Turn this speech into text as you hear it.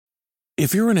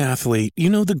If you're an athlete, you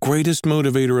know the greatest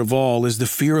motivator of all is the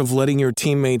fear of letting your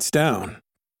teammates down.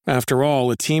 After all,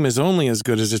 a team is only as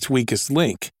good as its weakest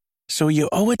link. So you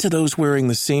owe it to those wearing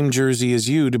the same jersey as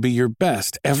you to be your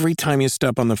best every time you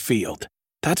step on the field.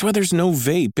 That's why there's no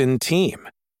vape in team.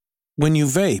 When you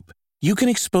vape, you can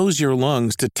expose your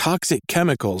lungs to toxic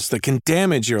chemicals that can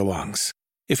damage your lungs.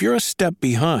 If you're a step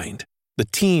behind, the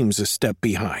team's a step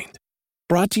behind.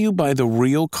 Brought to you by The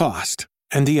Real Cost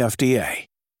and the FDA.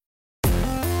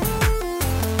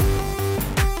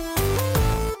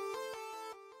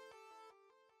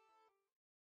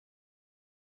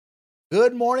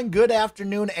 Good morning, good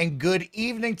afternoon, and good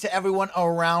evening to everyone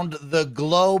around the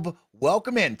globe.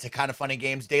 Welcome in to Kind of Funny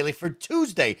Games Daily for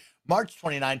Tuesday, March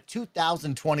 29,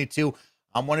 2022.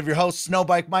 I'm one of your hosts,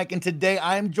 Snowbike Mike, and today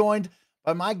I am joined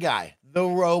by my guy, the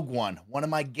Rogue one of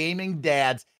my gaming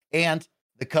dads, and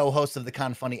the co-host of the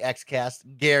Kind of Funny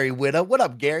Xcast, Gary Whitta. What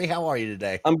up, Gary? How are you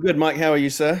today? I'm good, Mike. How are you,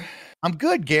 sir? I'm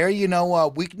good, Gary. You know,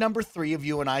 week number 3 of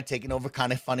you and I taking over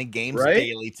Kind of Funny Games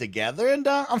Daily together, and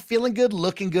I'm feeling good,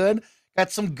 looking good. Got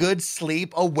some good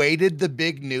sleep, awaited the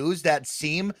big news that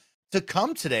seem to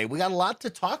come today. We got a lot to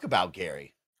talk about,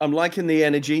 Gary. I'm liking the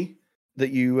energy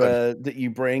that you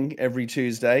bring every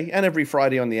Tuesday and every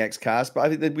Friday on the Xcast, but I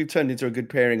think that we've turned into a good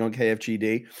pairing on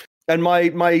KFGD. And my I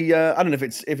don't know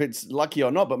if it's lucky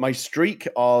or not, but my streak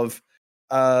of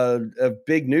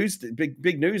big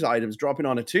news items dropping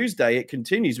on a Tuesday, it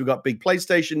continues. We've got big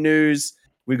PlayStation news,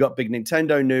 we've got big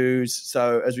Nintendo news.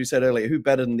 So as we said earlier, who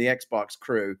better than the Xbox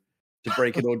crew to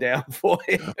break it all down for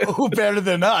you? Who better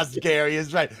than us, Gary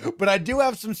is right. But I do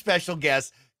have some special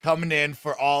guests coming in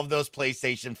for all of those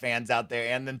PlayStation fans out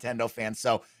there and Nintendo fans.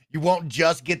 So you won't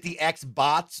just get the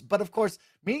Xbots, but of course,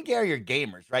 me and Gary are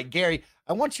gamers, right? Gary,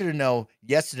 I want you to know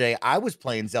yesterday I was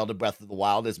playing Zelda Breath of the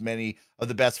Wild. As many of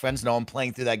the best friends know, I'm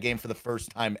playing through that game for the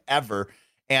first time ever.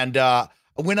 And I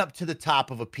went up to the top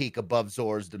of a peak above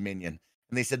Zora's Dominion.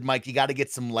 And they said, Mike, you got to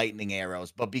get some lightning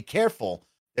arrows, but be careful.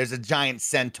 There's a giant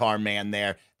centaur man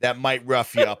there that might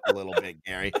rough you up a little bit,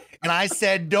 Gary. And I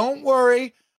said, don't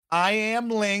worry. I am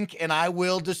Link, and I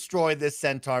will destroy this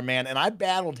centaur man. And I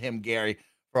battled him, Gary,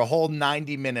 for a whole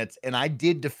 90 minutes, and I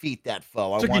did defeat that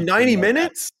foe. Took you 90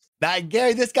 minutes? Now,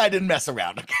 Gary, this guy didn't mess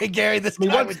around, okay? Gary, this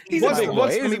guy was...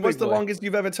 What's the longest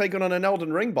you've ever taken on an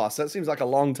Elden Ring boss? That seems like a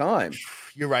long time.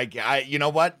 You're right. You know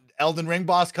what? Elden Ring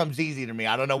boss comes easy to me.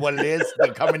 I don't know what it is,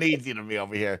 but coming easy to me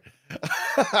over here.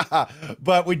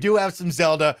 But we do have some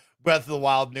Zelda Breath of the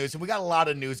Wild news, and we got a lot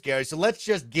of news, Gary. So let's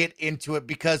just get into it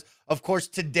because, of course,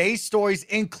 today's stories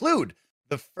include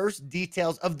the first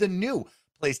details of the new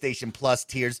PlayStation Plus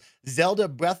tiers, Zelda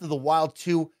Breath of the Wild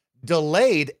 2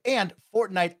 delayed, and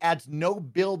Fortnite adds no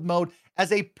build mode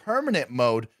as a permanent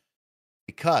mode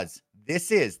because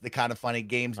this is the Kind of Funny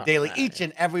Games Daily each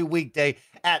and every weekday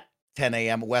at 10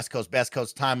 a.m. West Coast, Best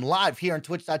Coast time, live here on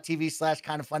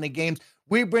twitch.tv/kindoffunnygames.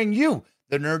 We bring you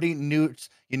the nerdy news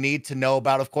you need to know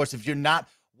about. Of course, if you're not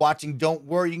watching, don't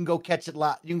worry. You can go catch it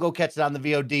live. You can go catch it on the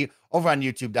VOD over on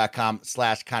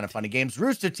youtube.com/kindoffunnygames,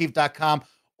 roosterteeth.com,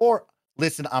 or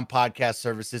listen on podcast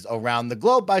services around the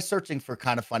globe by searching for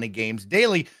Kind of Funny Games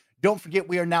Daily. Don't forget,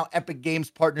 we are now Epic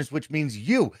Games partners, which means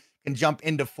you can jump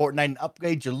into Fortnite and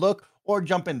upgrade your look, or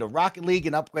jump into Rocket League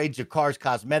and upgrade your car's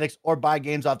cosmetics, or buy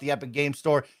games off the Epic Games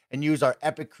Store and use our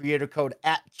Epic creator code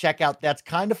at checkout. That's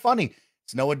kind of funny.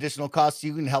 It's no additional cost.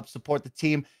 You can help support the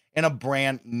team in a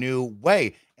brand new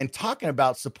way. And talking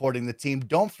about supporting the team,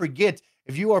 don't forget,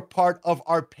 if you are part of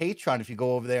our Patreon, if you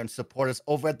go over there and support us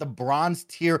over at the bronze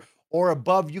tier or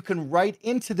above, you can write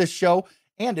into the show.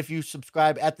 And if you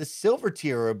subscribe at the silver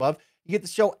tier or above, you get the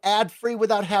show ad-free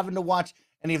without having to watch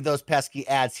any of those pesky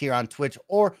ads here on Twitch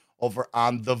or over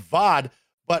on the VOD.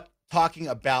 But talking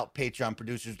about Patreon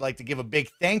producers, I'd like to give a big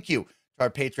thank you to our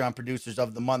Patreon producers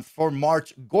of the month for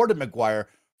March: Gordon McGuire,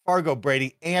 Fargo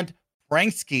Brady, and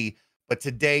Pranksky. But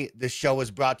today, the show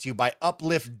is brought to you by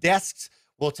Uplift Desks.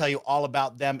 We'll tell you all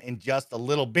about them in just a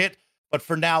little bit. But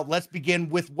for now, let's begin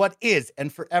with what is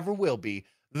and forever will be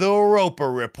the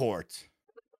Roper Report.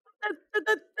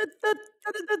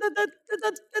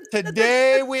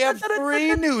 Today, we have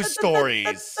 3 news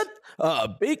stories.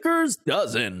 Baker's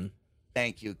dozen.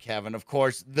 Thank you, Kevin. Of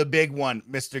course, the big one,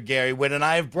 Mr. Gary Whitt, and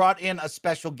I have brought in a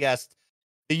special guest,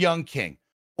 the Young King,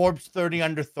 Forbes 30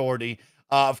 Under 30.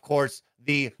 Of course,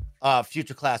 the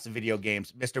future class of video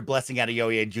games, Mr. Blessing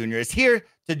Adeoye Jr. is here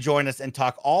to join us and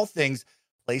talk all things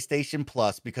PlayStation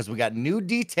Plus, because we got new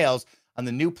details on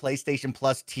the new PlayStation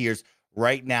Plus tiers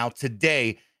right now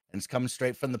today, and it's coming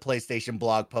straight from the PlayStation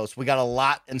blog post. We got a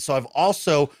lot, and so I've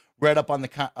also read up on the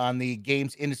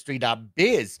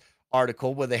gamesindustry.biz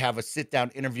article where they have a sit-down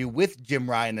interview with Jim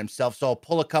Ryan himself. So I'll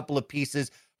pull a couple of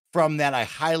pieces from that. I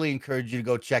highly encourage you to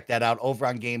go check that out over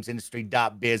on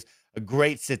gamesindustry.biz. A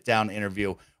great sit-down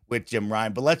interview with Jim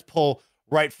Ryan. But let's pull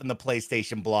right from the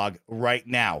PlayStation blog right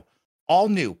now. All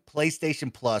new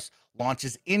PlayStation Plus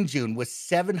launches in June with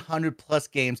 700 plus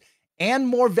games and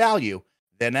more value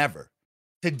than ever.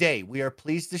 Today, we are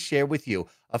pleased to share with you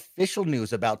official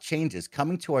news about changes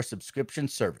coming to our subscription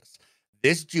service.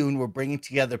 This June, we're bringing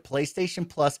together PlayStation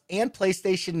Plus and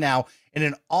PlayStation Now in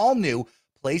an all-new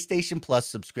PlayStation Plus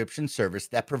subscription service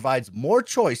that provides more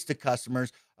choice to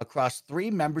customers across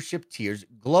 3 membership tiers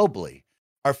globally.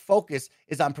 Our focus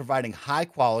is on providing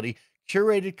high-quality,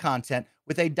 curated content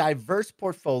with a diverse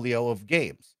portfolio of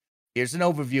games. Here's an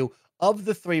overview of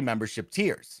the 3 membership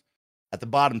tiers. At the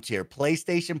bottom tier,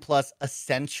 PlayStation Plus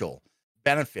Essential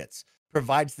benefits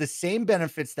provides the same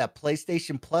benefits that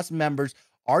PlayStation Plus members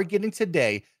are getting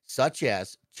today, such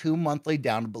as 2 monthly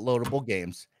downloadable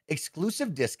games,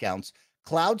 exclusive discounts,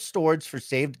 cloud storage for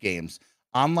saved games,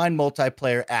 online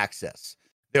multiplayer access.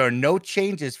 There are no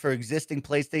changes for existing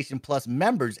PlayStation Plus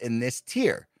members in this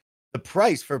tier. The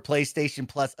price for PlayStation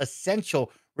Plus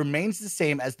Essential remains the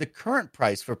same as the current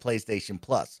price for PlayStation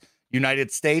Plus.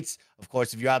 United States, of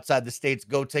course, if you're outside the States,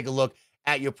 go take a look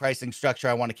at your pricing structure.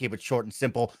 I want to keep it short and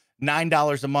simple.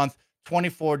 $9 a month,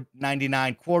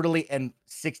 $24.99 quarterly, and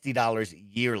 $60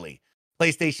 yearly.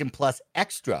 PlayStation Plus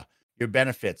Extra, your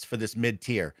benefits for this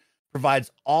mid-tier, provides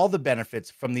all the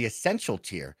benefits from the Essential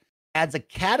tier, adds a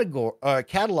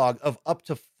catalog of up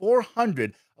to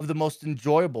 400 of the most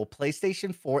enjoyable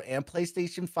PlayStation 4 and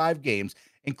PlayStation 5 games,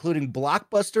 including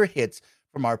blockbuster hits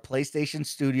from our PlayStation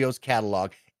Studios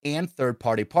catalog and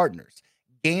third-party partners.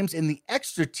 Games in the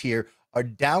Extra tier are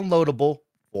downloadable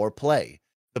for play.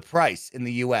 The price in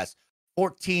the US,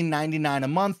 $14.99 a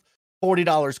month,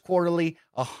 $40 quarterly,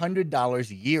 $100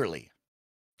 yearly.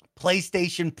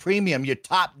 PlayStation Premium, your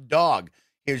top dog.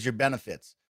 Here's your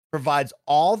benefits. Provides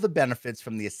all the benefits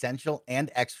from the Essential and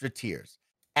Extra tiers.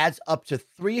 Adds up to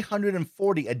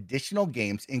 340 additional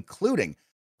games, including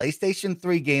PlayStation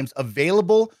 3 games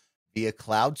available via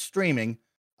cloud streaming,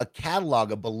 a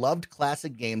catalog of beloved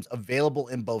classic games available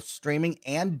in both streaming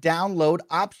and download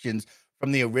options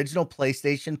from the original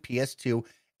PlayStation, PS2,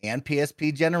 and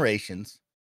PSP generations.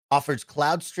 Offers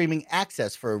cloud streaming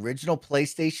access for original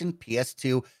PlayStation,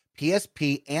 PS2,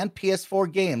 PSP, and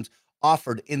PS4 games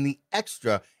offered in the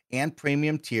Extra and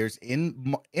Premium tiers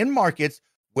in markets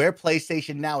where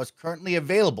PlayStation Now is currently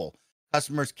available.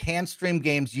 Customers can stream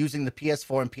games using the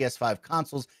PS4 and PS5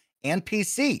 consoles and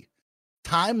PC.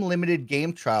 Time-limited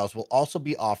game trials will also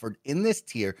be offered in this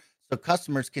tier so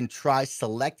customers can try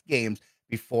select games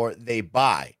before they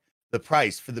buy. The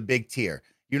price for the big tier,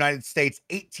 United States,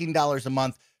 $18 a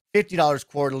month, $50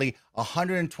 quarterly,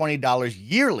 $120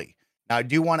 yearly. Now, I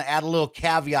do want to add a little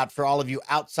caveat for all of you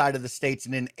outside of the States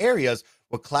and in areas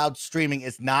where cloud streaming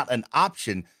is not an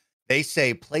option. They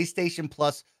say PlayStation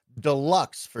Plus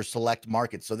Deluxe for select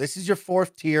markets. So this is your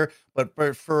 4th tier,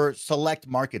 but for select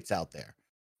markets out there.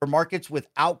 For markets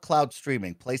without cloud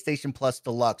streaming, PlayStation Plus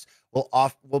Deluxe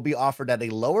will be offered at a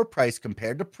lower price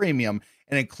compared to Premium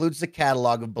and includes the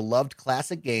catalog of beloved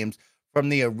classic games from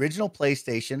the original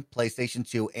PlayStation, PlayStation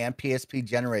 2, and PSP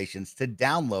generations to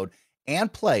download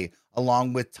and play,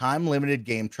 along with time-limited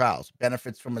game trials.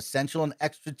 Benefits from Essential and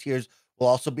Extra tiers will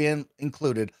also be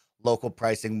included. Local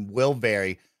pricing will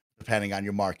vary depending on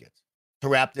your market. To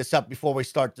wrap this up before we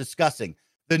start discussing,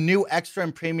 the new Extra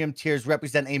and Premium tiers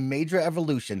represent a major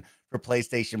evolution for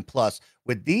PlayStation Plus.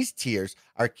 With these tiers,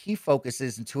 our key focus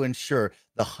is to ensure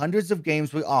the hundreds of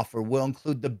games we offer will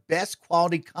include the best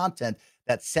quality content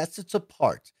that sets it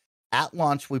apart. At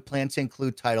launch, we plan to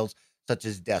include titles such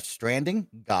as Death Stranding,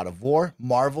 God of War,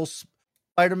 Marvel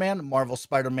Spider-Man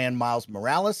Miles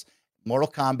Morales, Mortal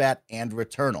Kombat, and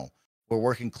Returnal. We're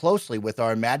working closely with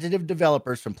our imaginative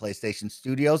developers from PlayStation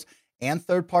Studios and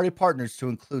third-party partners to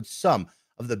include some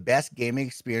of the best gaming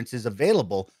experiences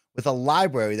available with a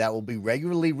library that will be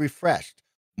regularly refreshed.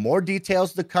 More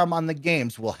details to come on the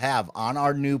games we'll have on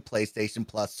our new PlayStation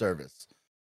Plus service.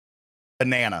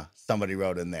 Banana, somebody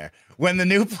wrote in there. When the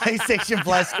new PlayStation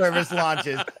Plus service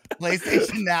launches,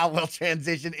 PlayStation Now will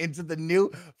transition into the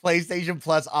new PlayStation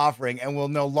Plus offering and will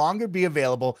no longer be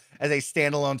available as a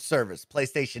standalone service.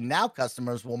 PlayStation Now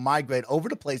customers will migrate over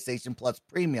to PlayStation Plus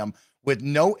Premium with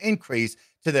no increase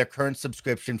to their current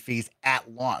subscription fees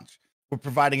at launch. We're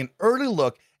providing an early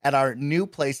look at our new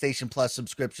PlayStation Plus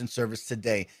subscription service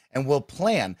today, and we'll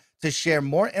plan to share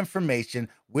more information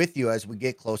with you as we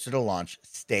get closer to launch.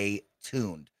 Stay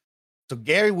tuned. So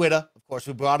Gary Whitta, of course,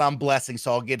 we brought on Blessing,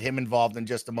 so I'll get him involved in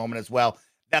just a moment as well.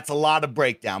 That's a lot of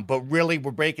breakdown, but really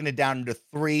we're breaking it down into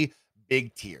three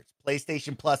big tiers: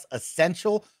 PlayStation Plus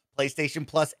Essential, PlayStation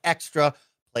Plus Extra,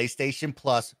 PlayStation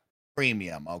Plus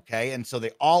Premium. Okay. And so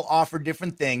they all offer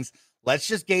different things. Let's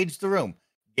just gauge the room.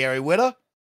 Gary Whitta,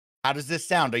 how does this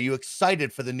sound? Are you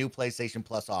excited for the new PlayStation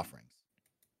Plus offerings?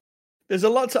 There's a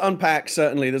lot to unpack,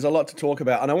 certainly. There's a lot to talk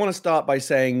about. And I want to start by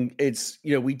saying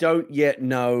we don't yet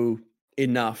know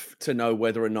enough to know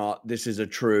whether or not this is a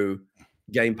true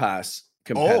Game Pass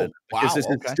competitor. Oh, wow. Because this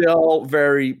Okay. is still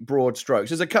very broad strokes.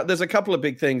 There's a couple of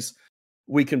big things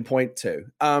we can point to.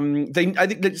 I think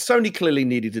that Sony clearly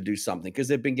needed to do something because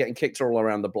they've been getting kicked all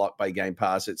around the block by Game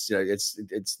Pass. It's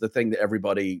it's the thing that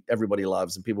everybody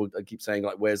loves, and people keep saying,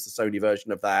 like, where's the Sony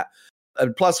version of that?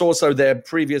 And plus, also, their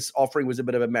previous offering was a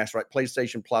bit of a mess, right?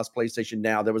 PlayStation Plus, PlayStation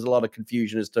Now. There was a lot of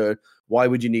confusion as to why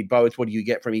would you need both? What do you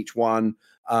get from each one?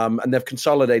 And they've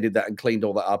consolidated that and cleaned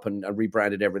all that up and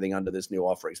rebranded everything under this new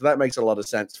offering. So that makes a lot of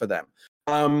sense for them.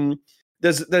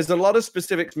 There's a lot of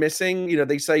specifics missing.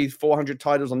 They say 400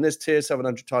 titles on this tier,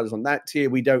 700 titles on that tier.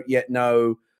 We don't yet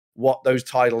know what those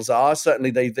titles are.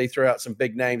 Certainly, they threw out some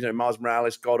big names. Miles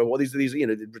Morales, God of War. These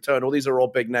Returnal. These are all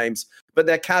big names, but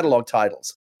they're catalog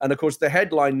titles. And of course, the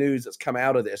headline news that's come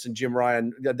out of this, and Jim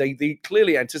Ryan, they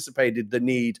clearly anticipated the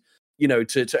need,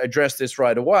 to address this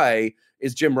right away.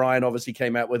 Is Jim Ryan obviously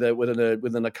came out with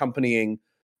an accompanying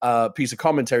piece of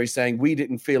commentary saying we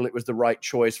didn't feel it was the right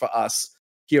choice for us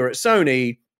here at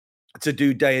Sony to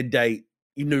do day and date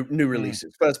new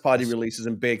releases, first party releases,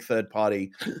 and big third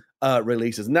party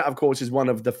releases, and that of course is one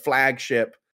of the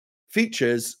flagship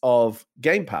features of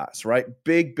Game Pass, right?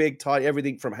 Big title,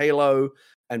 everything from Halo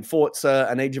and Forza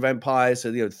and Age of Empires,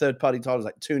 so third-party titles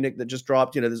like Tunic that just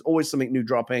dropped. There's always something new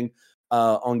dropping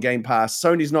on Game Pass.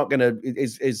 Sony's not going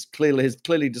to has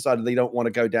clearly decided they don't want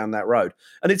to go down that road.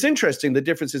 And it's interesting the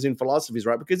differences in philosophies,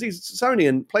 right? Because these Sony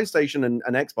and PlayStation and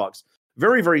Xbox,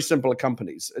 very very similar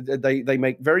companies. They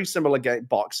make very similar game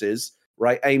boxes,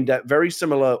 right? Aimed at very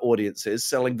similar audiences,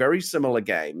 selling very similar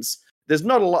games. There's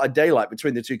not a lot of daylight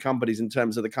between the two companies in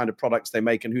terms of the kind of products they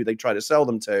make and who they try to sell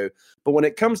them to. But when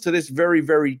it comes to this very,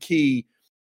 very key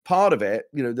part of it,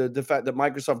 the fact that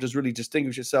Microsoft has really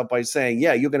distinguished itself by saying,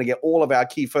 yeah, you're going to get all of our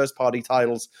key first-party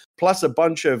titles, plus a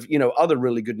bunch of, other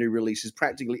really good new releases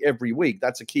practically every week.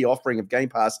 That's a key offering of Game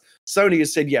Pass. Sony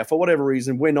has said, yeah, for whatever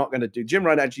reason, we're not going to do. Jim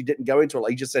Ryan actually didn't go into it.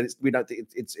 He just said, we don't think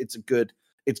it's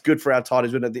good for our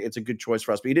titles. We don't think it's a good choice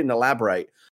for us. But he didn't elaborate.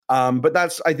 But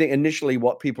that's, I think, initially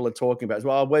what people are talking about as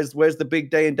well. Where's the big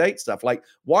day and date stuff? Like,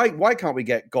 why can't we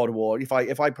get God of War if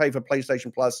I pay for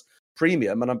PlayStation Plus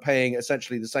Premium and I'm paying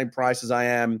essentially the same price as I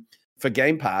am for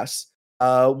Game Pass?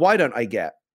 Why don't I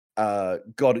get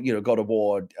God of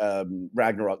War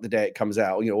Ragnarok the day it comes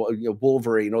out?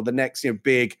 Wolverine or the next Mm.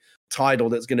 big title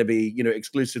that's going to be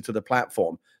exclusive to the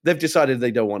platform. They've decided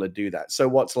they don't want to do that. So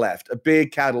what's left? A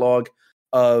big catalog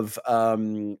of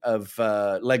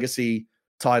legacy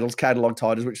titles, catalog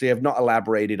titles, which they have not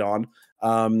elaborated on.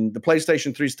 The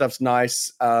PlayStation 3 stuff's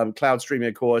nice. Cloud streaming,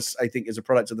 of course, I think is a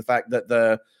product of the fact that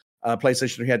the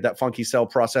PlayStation 3 had that funky cell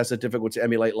processor, difficult to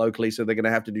emulate locally, so they're going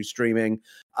to have to do streaming.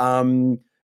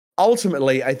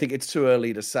 Ultimately, I think it's too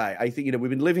early to say. I think we've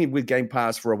been living with Game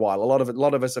Pass for a while. A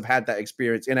lot of us have had that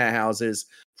experience in our houses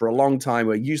for a long time.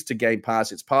 We're used to Game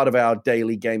Pass. It's part of our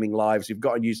daily gaming lives. We've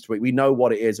gotten used to it. We know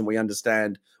what it is, and we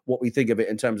understand what we think of it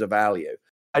in terms of value.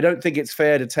 I don't think it's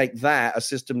fair to take that, a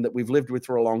system that we've lived with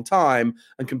for a long time,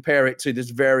 and compare it to this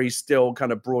very still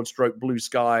kind of broad stroke blue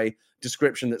sky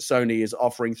description that Sony is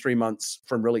offering 3 months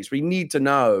from release. We need to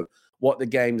know what the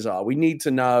games are. We need to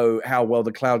know how well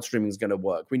the cloud streaming is going to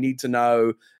work. We need to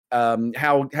know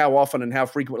how often and how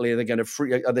frequently are they going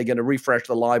to refresh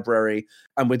the library,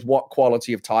 and with what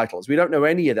quality of titles. We don't know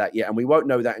any of that yet, and we won't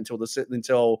know that until the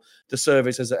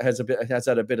service has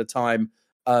had a bit of time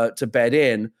to bed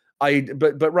in.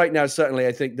 But right now, certainly,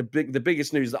 I think the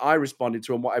biggest news that I responded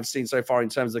to and what I've seen so far in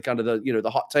terms of kind of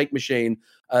the hot take machine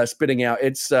spitting out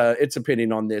its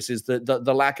opinion on this is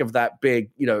the lack of that big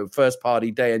first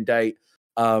party day and date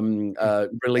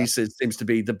releases seems to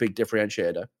be the big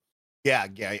differentiator. Yeah,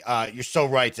 Gary, you're so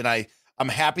right, and I'm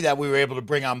happy that we were able to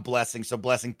bring on Blessing. So,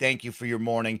 Blessing, thank you for your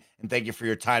morning and thank you for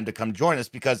your time to come join us,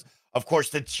 because of course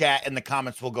the chat and the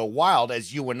comments will go wild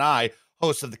as you and I,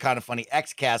 hosts of the Kind of Funny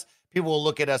Xcast, people will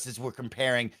look at us as we're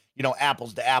comparing,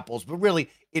 apples to apples, but really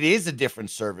it is a different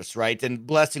service, right? And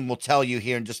Blessing will tell you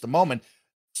here in just a moment,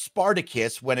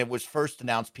 Spartacus, when it was first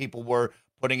announced, people were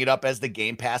putting it up as the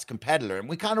Game Pass competitor. And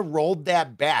we kind of rolled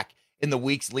that back in the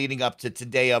weeks leading up to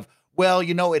today of, well,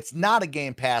 it's not a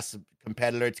Game Pass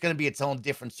competitor. It's going to be its own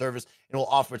different service. It will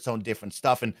offer its own different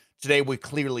stuff. And today we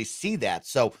clearly see that.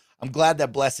 So I'm glad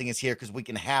that Blessing is here because we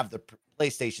can have the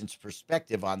PlayStation's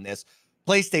perspective on this.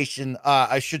 PlayStation,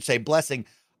 I should say, Blessing.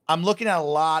 I'm looking at a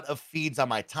lot of feeds on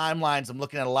my timelines. I'm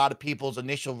looking at a lot of people's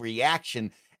initial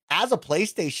reaction. As a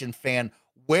PlayStation fan,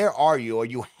 where are you? Are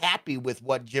you happy with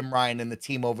what Jim Ryan and the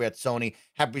team over at Sony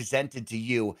have presented to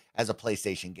you as a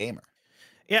PlayStation gamer?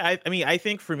 Yeah, I mean, I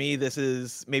think for me, this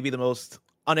is maybe the most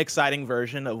unexciting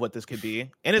version of what this could be,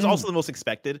 and it's also the most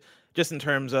expected, just in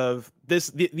terms of this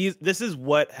is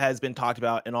what has been talked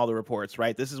about in all the reports,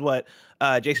 right? This is what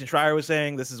Jason Schreier was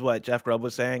saying. This is what Jeff Grubb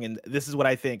was saying, and this is what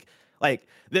I think. Like,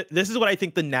 this is what I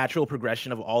think the natural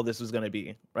progression of all this was going to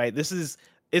be, right? This is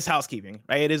housekeeping,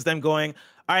 right? It is them going,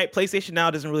 all right, PlayStation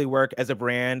Now doesn't really work as a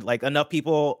brand. Like, enough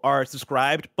people are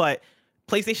subscribed, but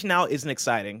PlayStation Now isn't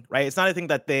exciting, right? It's not a thing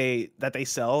that they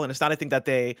sell, and it's not a thing that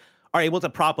they are able to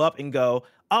prop up and go,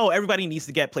 oh, everybody needs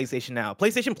to get PlayStation Now.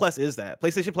 PlayStation Plus is that.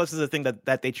 PlayStation Plus is a thing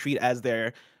that they treat as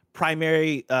their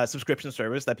primary subscription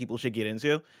service that people should get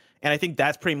into. And I think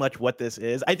that's pretty much what this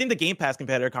is. I think the Game Pass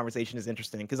competitor conversation is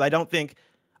interesting because I don't think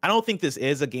this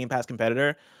is a Game Pass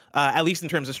competitor, at least in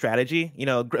terms of strategy. You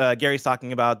know, Gary's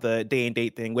talking about the day and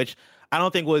date thing, which I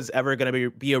don't think was ever going to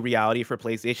be a reality for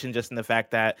PlayStation, just in the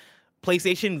fact that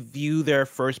PlayStation view their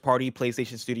first party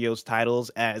PlayStation Studios titles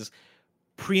as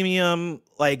premium.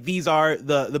 Like, these are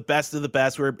the best of the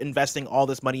best. We're investing all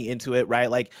this money into it, right?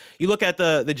 Like, you look at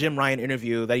the Jim Ryan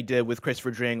interview that he did with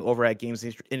Christopher Dring over at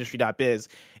gamesindustry.biz,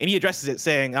 and he addresses it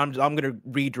saying, I'm going to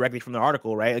read directly from the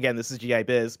article, right? Again, this is GI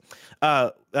Biz.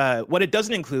 What it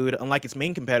doesn't include, unlike its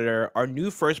main competitor, are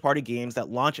new first-party games that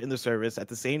launch in the service at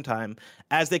the same time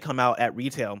as they come out at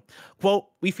retail. Quote,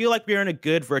 we feel like we're in a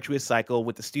good virtuous cycle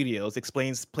with the studios,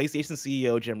 explains PlayStation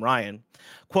CEO Jim Ryan.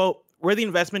 Quote, where the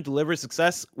investment delivers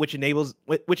success, which enables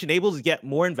yet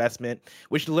more investment,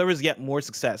 which delivers yet more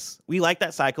success. We like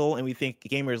that cycle, and we think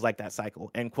gamers like that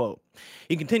cycle, end quote.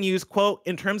 He continues, quote,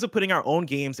 in terms of putting our own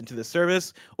games into the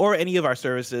service or any of our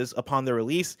services upon their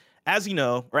release, as you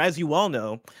know, or as you all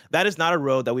know, that is not a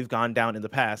road that we've gone down in the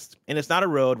past, and it's not a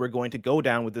road we're going to go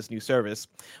down with this new service.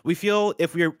 We feel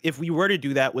if we were to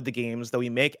do that with the games that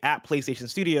we make at PlayStation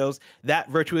Studios, that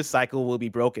virtuous cycle will be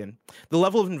broken. The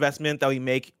level of investment that we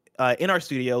make in our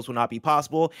studios will not be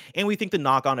possible, and we think the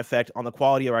knock-on effect on the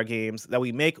quality of our games that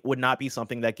we make would not be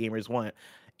something that gamers want.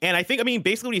 And I mean,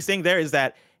 basically what he's saying there is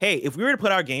that, hey, if we were to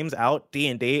put our games out day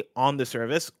and date on the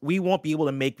service, we won't be able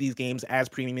to make these games as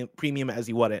premium as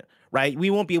you want it, right?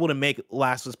 We won't be able to make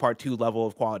Last of Us Part 2 level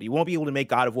of quality. We won't be able to make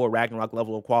God of War Ragnarok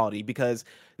level of quality, because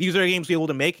these are games we're able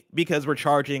to make because we're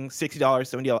charging $60,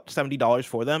 $70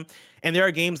 for them. And there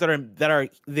are games that are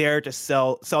there to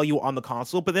sell you on the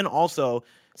console, but then also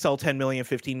sell 10 million,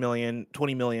 15 million,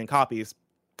 20 million copies.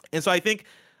 And so I think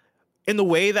in the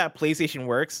way that PlayStation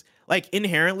works, like,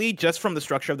 inherently, just from the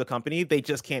structure of the company, they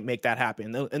just can't make that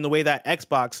happen. In the way that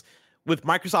Xbox, with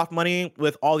Microsoft money,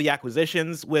 with all the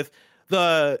acquisitions, with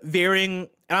the varying,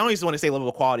 and I don't even want to say level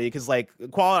of quality, because, like,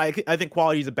 quality, I think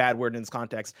quality is a bad word in this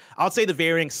context. I'll say the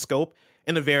varying scope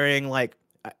and the varying, like,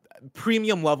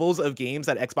 premium levels of games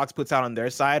that Xbox puts out on their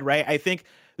side, right? I think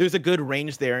there's a good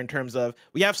range there in terms of,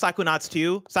 we have Psychonauts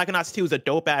 2. Psychonauts 2 is a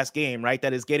dope-ass game, right,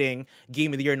 that is getting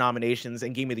Game of the Year nominations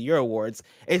and Game of the Year awards.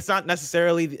 It's not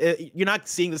necessarily, you're not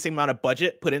seeing the same amount of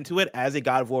budget put into it as a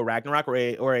God of War Ragnarok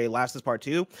or a Last of Us Part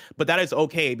 2, but that is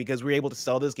okay because we're able to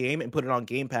sell this game and put it on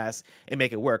Game Pass and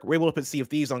make it work. We're able to put Sea of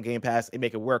Thieves on Game Pass and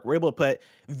make it work. We're able to put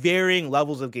varying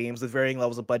levels of games with varying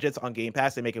levels of budgets on Game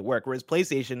Pass and make it work, whereas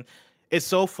PlayStation is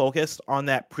so focused on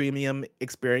that premium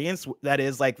experience that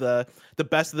is like the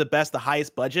best of the best, the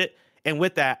highest budget. And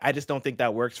with that, I just don't think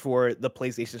that works for the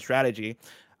PlayStation strategy.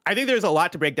 I think there's a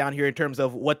lot to break down here in terms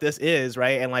of what this is,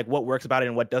 right? And like what works about it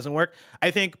and what doesn't work.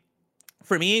 I think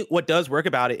for me, what does work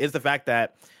about it is the fact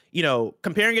that, you know,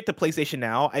 comparing it to PlayStation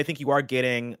Now, I think you are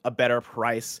getting a better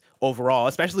price overall,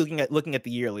 especially looking at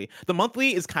the yearly. The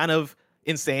monthly is kind of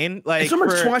insane. Like, it's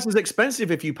almost twice as expensive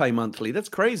if you pay monthly. That's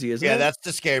crazy, isn't it? Yeah, that's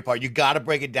the scary part. You got to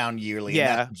break it down yearly. Yeah.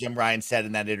 And that's what Jim Ryan said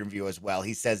in that interview as well.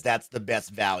 He says that's the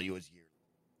best value is yearly.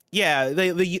 Yeah,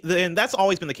 and that's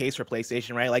always been the case for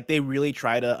PlayStation, right? Like, they really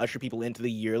try to usher people into the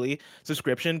yearly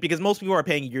subscription because most people are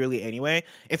paying yearly anyway.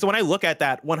 And so when I look at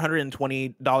that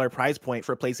 $120 price point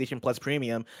for PlayStation Plus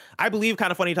Premium, I believe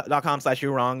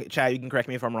kindafunny.com/you're wrong, Chad, you can correct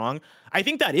me if I'm wrong. I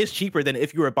think that is cheaper than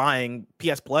if you were buying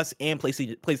PS Plus and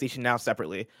PlayStation Now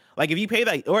separately. Like, if you pay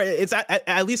that, or it's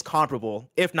at least comparable,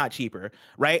 if not cheaper,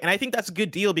 right? And I think that's a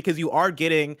good deal because you are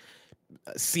getting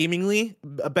seemingly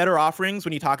better offerings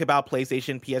when you talk about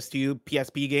PlayStation, PS2,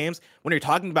 PSP games. When you're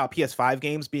talking about PS5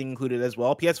 games being included as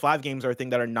well, PS5 games are a thing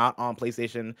that are not on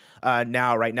PlayStation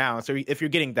right now. So if you're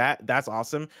getting that, that's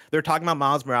awesome. They're talking about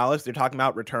Miles Morales. They're talking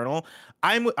about Returnal.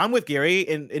 I'm with Gary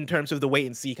in terms of the wait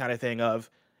and see kind of thing of,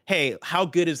 hey, how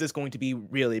good is this going to be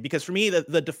really? Because for me,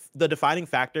 the defining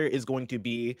factor is going to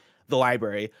be the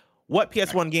library. What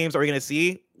PS1 games are we going to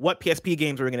see? What PSP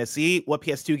games are we going to see? What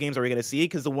PS2 games are we going to see?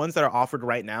 Because the ones that are offered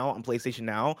right now on PlayStation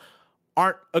Now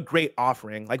aren't a great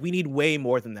offering. Like, we need way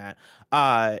more than that.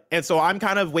 And so I'm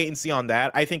kind of wait and see on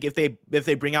that. I think if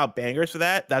they bring out bangers for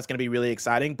that, that's going to be really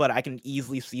exciting. But I can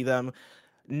easily see them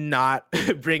not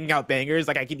bringing out bangers.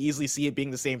 Like, I can easily see it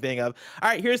being the same thing of, all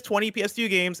right, here's 20 PS2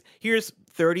 games, here's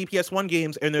 30 PS1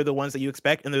 games, and they're the ones that you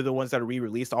expect, and they're the ones that are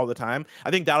re-released all the time.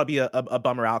 I think that'll be a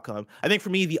bummer outcome. I think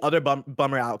for me, the other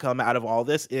bummer outcome out of all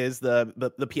this is the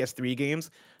PS3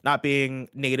 games not being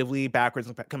natively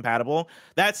backwards compatible.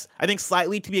 That's, I think,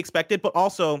 slightly to be expected, but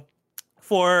also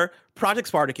for Project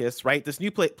Spartacus, right? This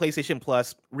new PlayStation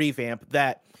Plus revamp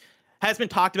that has been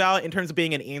talked about in terms of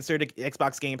being an answer to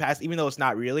Xbox Game Pass, even though it's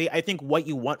not really. I think what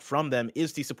you want from them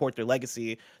is to support their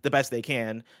legacy the best they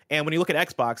can. And when you look at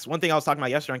Xbox, one thing I was talking about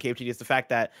yesterday on KFGD is the fact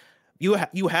that you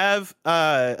have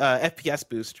FPS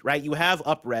boost, right? You have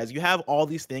upres, you have all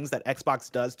these things that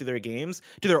Xbox does to their games,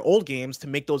 to their old games, to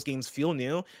make those games feel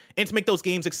new and to make those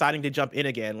games exciting to jump in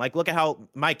again. Like, look at how,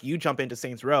 Mike, you jump into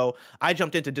Saints Row. I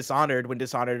jumped into Dishonored when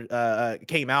Dishonored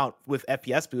came out with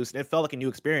FPS boost, and it felt like a new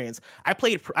experience.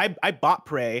 I bought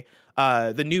Prey,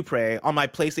 the new Prey, on my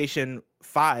PlayStation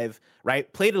 5,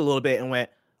 right? Played it a little bit and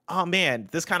went, oh man,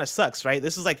 this kind of sucks, right?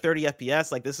 This is like 30 FPS,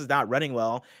 like this is not running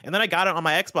well. And then I got it on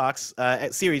my Xbox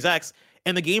at Series X,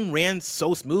 and the game ran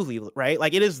so smoothly, right?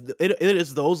 Like it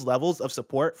is those levels of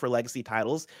support for legacy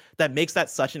titles that makes that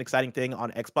such an exciting thing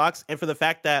on Xbox. And for the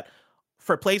fact that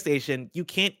for PlayStation, you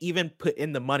can't even put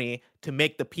in the money to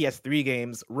make the PS3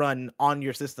 games run on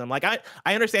your system. Like, I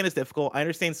understand it's difficult. I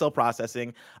understand cell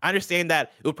processing. I understand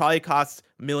that it would probably cost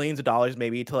millions of dollars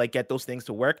maybe to like get those things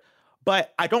to work.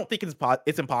 But I don't think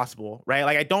it's impossible, right?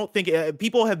 Like, I don't think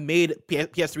people have made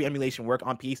PS3 emulation work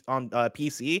on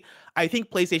PC. I think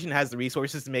PlayStation has the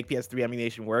resources to make PS3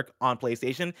 emulation work on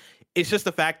PlayStation. It's just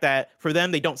the fact that for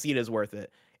them, they don't see it as worth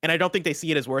it. And I don't think they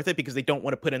see it as worth it because they don't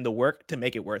want to put in the work to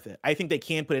make it worth it. I think they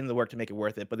can put in the work to make it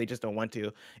worth it, but they just don't want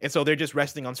to. And so they're just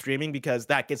resting on streaming because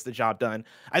that gets the job done.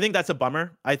 I think that's a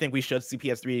bummer. I think we should see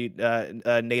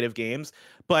PS3 native games.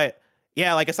 But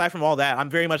yeah, like aside from all that, I'm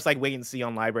very much like wait and see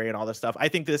on library and all this stuff. I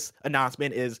think this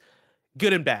announcement is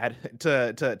good and bad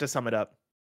to sum it up.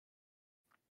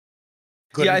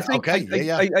 Good. Yeah, I think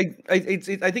okay.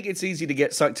 I think it's easy to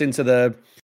get sucked into the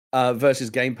versus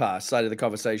Game Pass side of the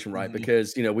conversation, right? Mm-hmm.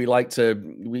 Because we like to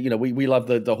we love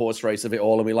the horse race of it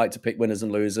all, and we like to pick winners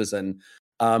and losers, and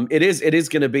it is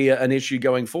going to be an issue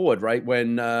going forward, right?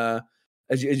 When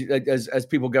as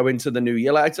people go into the new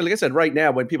year, like I said, right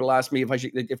now, when people ask me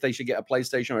if they should get a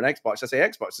PlayStation or an Xbox, I say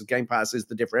Xbox, because Game Pass is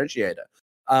the differentiator.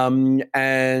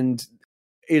 And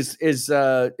is this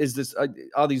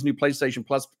are these new PlayStation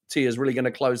Plus tiers really going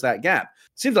to close that gap?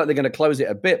 Seems like they're going to close it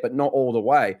a bit, but not all the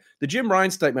way. The Jim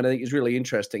Ryan statement, I think, is really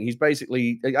interesting. He's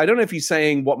basically, I don't know if he's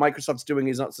saying what Microsoft's doing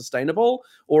is not sustainable,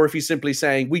 or if he's simply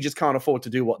saying we just can't afford to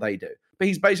do what they do. But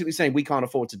he's basically saying we can't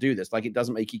afford to do this. Like, it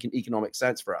doesn't make economic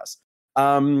sense for us.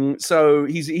 So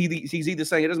he's either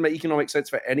saying it doesn't make economic sense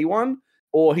for anyone,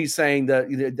 or he's saying that,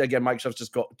 again, Microsoft's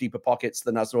just got deeper pockets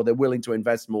than us, or they're willing to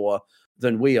invest more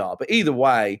than we are. But either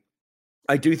way,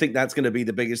 I do think that's going to be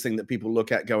the biggest thing that people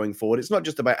look at going forward. It's not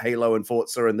just about Halo and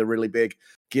Forza and the really big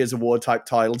Gears of War type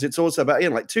titles. It's also about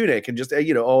like Tunic and just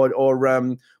or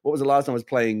what was the last time I was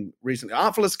playing recently?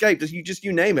 Artful Escape.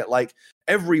 You name it. Like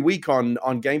every week on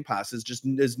Game Pass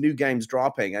there's new games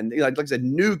dropping, and like I said,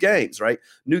 new games. Right,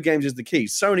 new games is the key.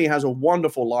 Sony has a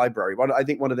wonderful library. I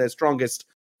think one of their strongest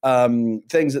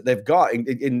things that they've got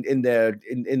in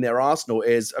their arsenal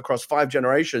is across 5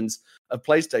 generations of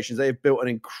PlayStations. They've built an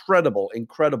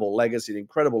incredible legacy, an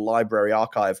incredible library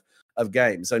archive of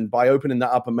games. And by opening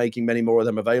that up and making many more of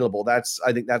them available,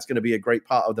 I think that's going to be a great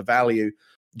part of the value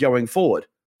going forward.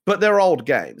 But they're old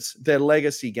games, they're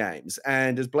legacy games.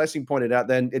 And as Blessing pointed out,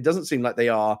 then it doesn't seem like they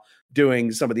are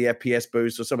doing some of the FPS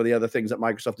boosts or some of the other things that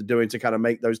Microsoft are doing to kind of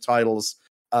make those titles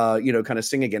kind of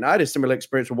sing again. I had a similar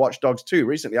experience with Watch Dogs 2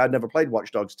 recently. I'd never played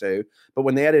Watch Dogs 2, but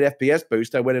when they added FPS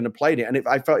boost, I went in and played it, and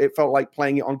it felt like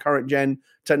playing it on current gen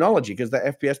technology, because the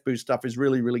FPS boost stuff is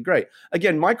really, really great.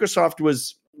 Again, Microsoft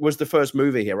was the first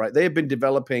mover here, right? They have been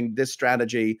developing this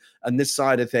strategy and this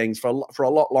side of things for a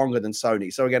lot longer than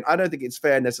Sony. So again, I don't think it's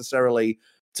fair necessarily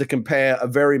to compare a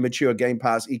very mature Game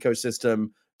Pass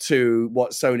ecosystem to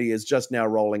what Sony is just now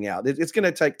rolling out. It's going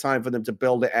to take time for them to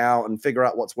build it out and figure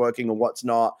out what's working and what's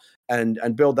not,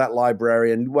 and build that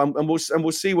library. And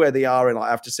we'll see where they are in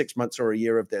after 6 months or a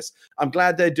year of this. I'm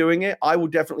glad they're doing it. I will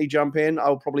definitely jump in.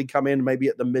 I'll probably come in maybe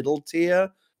at the middle tier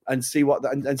and see what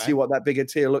see what that bigger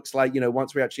tier looks like.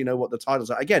 Once we actually know what the titles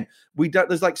are. Again, we don't.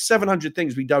 There's like 700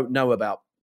 things we don't know about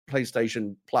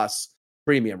PlayStation Plus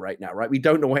Premium right now, right? We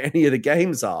don't know what any of the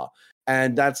games are.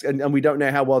 And we don't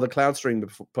know how well the cloud stream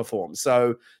performs.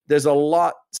 So there's a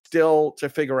lot still to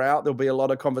figure out. There'll be a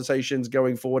lot of conversations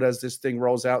going forward as this thing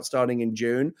rolls out starting in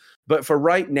June. But for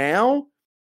right now,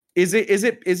 is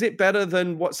it better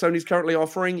than what Sony's currently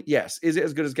offering? Yes. Is it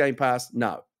as good as Game Pass?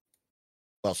 No.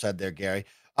 Well said there, Gary.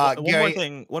 One Gary, more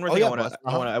thing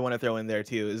I want to throw in there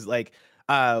too is like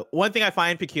one thing I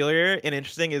find peculiar and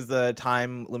interesting is the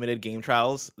time limited game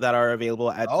trials that are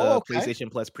available at the PlayStation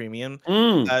Plus Premium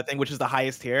thing, which is the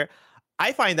highest tier.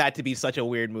 I find that to be such a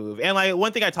weird move. And like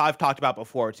one thing I've talked about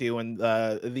before too, when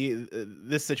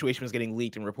this situation was getting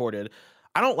leaked and reported,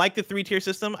 I don't like the 3-tier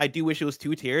system. I do wish it was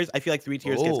 2 tiers. I feel like 3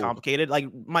 tiers gets complicated. Like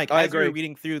Mike, as we were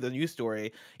reading through the news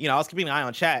story, I was keeping an eye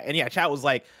on chat, and chat was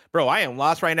like, "Bro, I am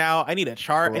lost right now. I need a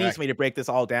chart. Correct. I need somebody to break this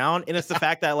all down." And it's the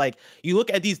fact that like you look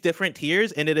at these different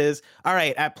tiers, and it is all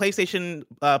right at PlayStation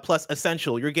Plus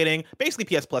Essential, you're getting basically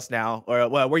PS Plus now, or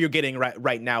where you're getting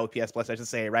right now with PS Plus, I should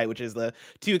say, right, which is the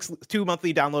two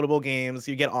monthly downloadable games.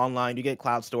 You get online, you get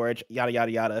cloud storage, yada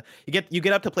yada yada. You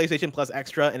get up to PlayStation Plus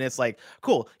Extra, and it's like,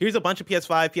 cool. Here's a bunch of PS5,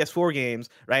 PS4 games,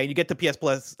 right? You get to PS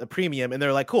Plus Premium, and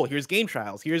they're like, cool, here's game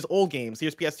trials, here's old games,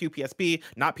 here's PS2, PSP,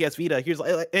 not PS Vita, here's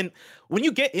and when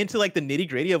you get into like the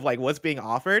nitty-gritty of like what's being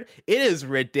offered, it is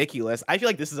ridiculous. I feel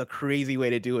like this is a crazy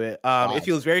way to do it. It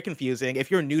feels very confusing.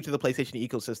 If you're new to the PlayStation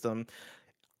ecosystem,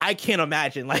 I can't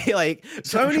imagine like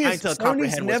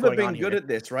Sony's never been good at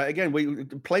this, right? Again,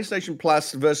 PlayStation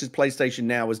Plus versus PlayStation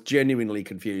Now was genuinely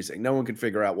confusing. No one could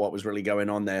figure out what was really going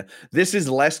on there. This is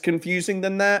less confusing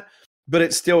than that, but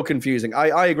it's still confusing.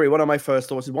 I agree. One of my first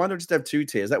thoughts is, why not just have 2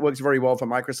 tiers? That works very well for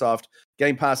Microsoft,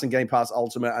 Game Pass and Game Pass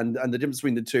Ultimate, and the difference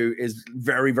between the two is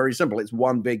very, very simple. It's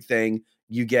one big thing.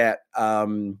 You get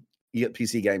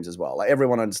PC games as well. Like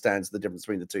everyone understands the difference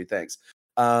between the two things.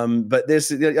 But this,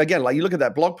 again, like you look at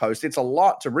that blog post, it's a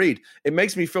lot to read. It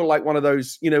makes me feel like one of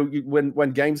those,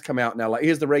 when games come out now, like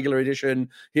here's the regular edition,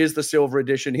 here's the silver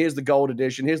edition, here's the gold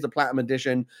edition, here's the platinum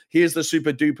edition, here's the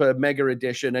super duper mega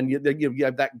edition. And you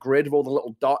have that grid of all the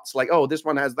little dots, like, oh, this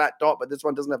one has that dot, but this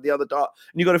one doesn't have the other dot.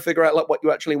 And you got to figure out like what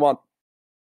you actually want.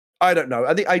 I don't know.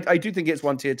 I do think it's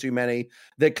 1 tier too many.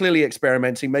 They're clearly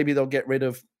experimenting. Maybe they'll get rid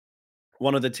of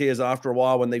one of the tiers after a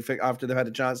while after they've had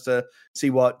a chance to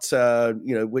see what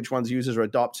which ones users are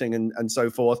adopting and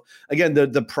so forth. Again,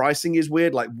 the pricing is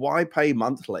weird. Like, why pay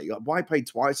monthly? Why pay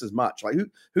twice as much? Like,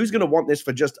 who's going to want this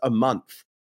for just a month,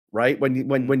 right? When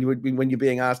you're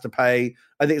being asked to pay,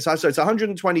 I think it's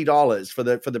 $120 for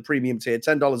the premium tier,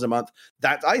 $10 a month.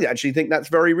 That I actually think that's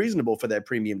very reasonable for their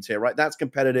premium tier, right? That's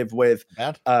competitive with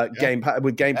Game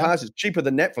Pass. It's cheaper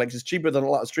than Netflix. It's cheaper than a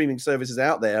lot of streaming services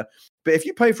out there. But if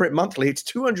you pay for it monthly, it's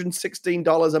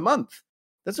 $216 a month.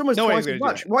 That's almost twice as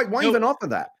much. Why even offer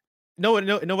that?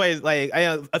 Nobody's like, I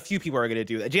know a few people are going to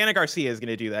do that. Janet Garcia is going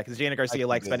to do that because Janet Garcia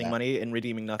likes spending money and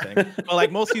redeeming nothing. But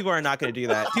like most people are not going to do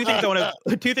that. Two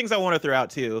things I want to throw out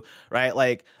too, right?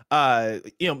 Like,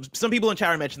 some people in chat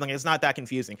are mentioning like it's not that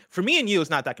confusing. For me and you, it's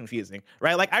not that confusing,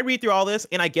 right? Like I read through all this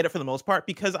and I get it for the most part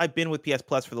because I've been with PS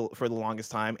Plus for the longest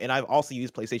time, and I've also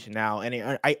used PlayStation Now,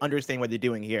 and I understand what they're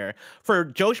doing here. For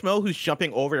Joe Schmo who's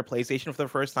jumping over to PlayStation for the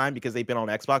first time because they've been on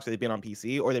Xbox or they've been on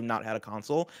PC or they've not had a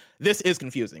console, this is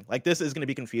confusing. Like this is going to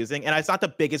be confusing, and it's not the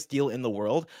biggest deal in the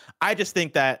world. I just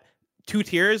think that 2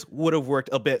 tiers would have worked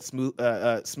a bit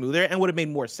smoother and would have made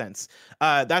more sense.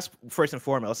 That's first and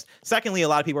foremost. Secondly, a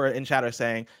lot of people in chat are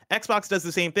saying Xbox does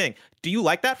the same thing. Do you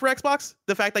like that for Xbox?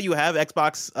 The fact that you have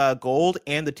Xbox Gold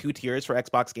and the 2 tiers for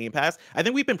Xbox Game Pass? I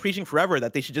think we've been preaching forever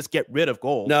that they should just get rid of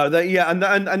Gold. No, they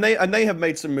have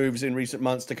made some moves in recent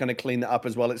months to kind of clean that up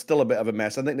as well. It's still a bit of a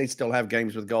mess. I think they still have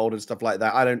games with Gold and stuff like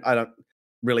that. I don't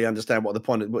really understand what the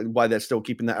point is, why they're still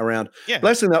keeping that around. Yeah.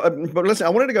 Listen, I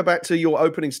wanted to go back to your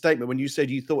opening statement when you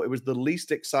said you thought it was the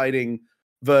least exciting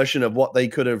version of what they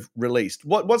could have released.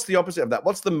 What's the opposite of that?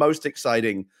 What's the most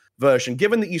exciting version?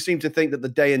 Given that you seem to think that the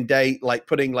day and date, like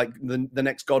putting like the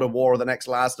next God of War or the next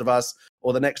Last of Us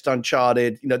or the next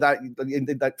Uncharted,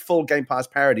 that full Game Pass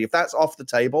parody, if that's off the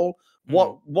table,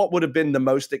 what would have been the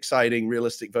most exciting,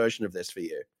 realistic version of this for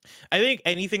you? I think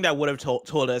anything that would have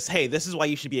told us, hey, this is why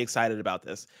you should be excited about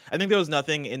this. I think there was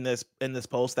nothing in this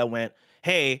post that went,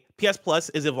 hey, PS Plus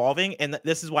is evolving, and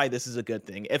this is why this is a good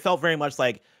thing. It felt very much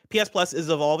like PS Plus is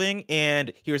evolving,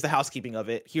 and here's the housekeeping of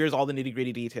it. Here's all the nitty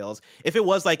gritty details. If it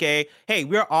was like hey,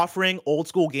 we're offering old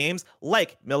school games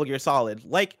like Metal Gear Solid,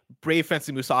 like Brave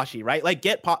Fencer Musashi, right? Like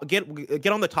get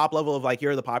on the top level of like,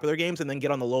 here are the popular games, and then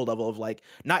get on the low level of like,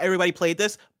 not everybody played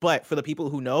this, but for the people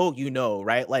who know,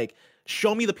 right? Like,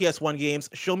 show me the PS1 games,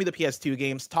 show me the PS2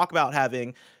 games, talk about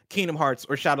having Kingdom Hearts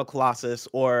or Shadow Colossus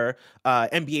or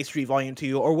NBA Street Volume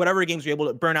 2 or whatever games you're able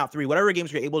to, Burnout 3, whatever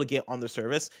games you're able to get on the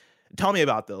service. Tell me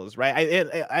about those, right?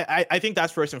 I think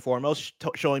that's first and foremost,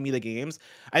 showing me the games.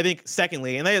 I think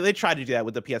secondly, and they try to do that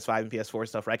with the PS5 and PS4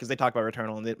 stuff, right? Because they talk about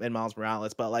Returnal and Miles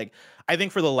Morales, but like, I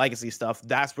think for the legacy stuff,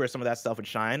 that's where some of that stuff would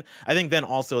shine. I think then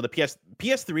also the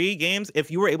PS3 games, if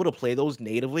you were able to play those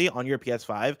natively on your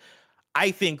PS5,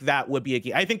 I think that would be a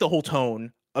game. I think the whole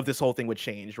tone of this whole thing would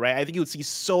change, right? I think you would see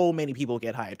so many people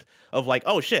get hyped of like,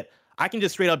 oh shit, I can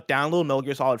just straight up download Metal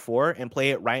Gear Solid 4 and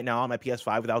play it right now on my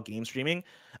PS5 without game streaming.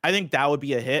 I think that would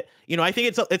be a hit. You know, I think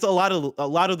it's a lot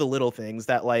of the little things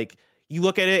that like, you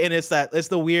look at it and it's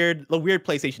the weird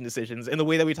PlayStation decisions, and the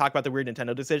way that we talk about the weird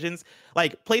Nintendo decisions.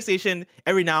 Like, PlayStation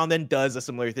every now and then does a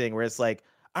similar thing where it's like,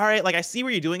 all right, like, I see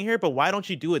what you're doing here, but why don't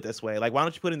you do it this way? Like, why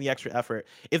don't you put in the extra effort?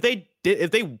 If they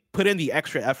put in the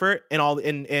extra effort in all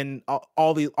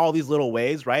these little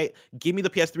ways, right? Give me the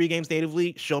PS3 games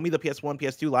natively, show me the PS1,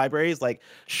 PS2 libraries, like,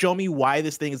 show me why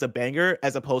this thing is a banger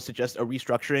as opposed to just a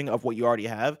restructuring of what you already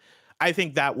have. I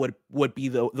think that would be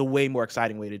the way more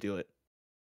exciting way to do it.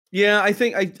 Yeah, I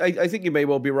think you may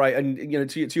well be right. And you know,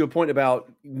 to your point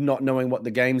about not knowing what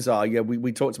the games are, yeah,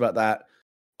 we talked about that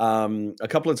a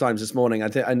couple of times this morning. I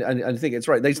think it's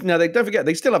right. They don't forget,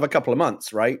 they still have a couple of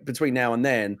months, right, between now and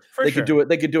then. They could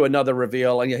do another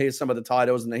reveal, and here's some of the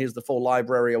titles, and here's the full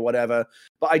library or whatever.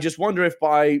 But I just wonder if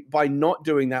by not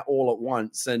doing that all at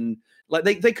once, and like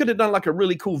they could have done like a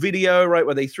really cool video, right,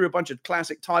 where they threw a bunch of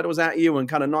classic titles at you and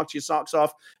kind of knocked your socks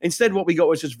off. Instead, what we got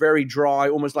was just very dry,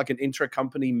 almost like an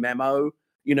intra-company memo.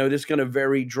 You know, this kind of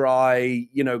very dry,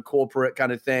 you know, corporate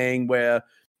kind of thing where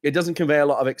it doesn't convey a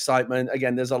lot of excitement.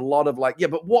 Again, there's a lot of like, yeah,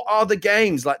 but what are the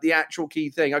games? Like the actual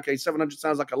key thing. Okay, 700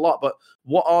 sounds like a lot, but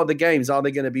what are the games? Are they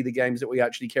going to be the games that we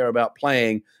actually care about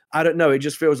playing? I don't know. It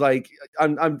just feels like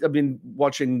I've been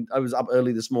watching. I was up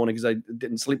early this morning because I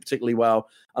didn't sleep particularly well,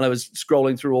 and I was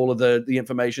scrolling through all of the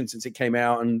information since it came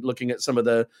out and looking at some of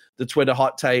the Twitter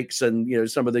hot takes and, you know,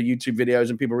 some of the YouTube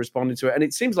videos and people responding to it. And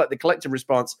it seems like the collective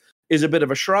response is a bit of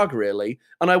a shrug, really.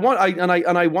 And I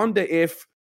wonder if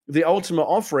the ultimate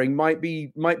offering might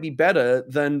be better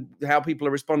than how people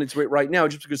are responding to it right now,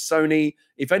 just because Sony,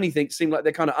 if anything, seem like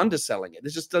they're kind of underselling it. They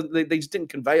just didn't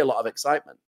convey a lot of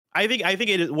excitement. I think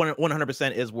it is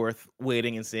 100% is worth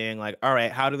waiting and seeing, like, all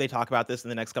right, how do they talk about this in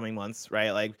the next coming months,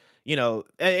 right? Like, you know,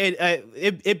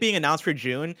 it being announced for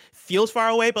June feels far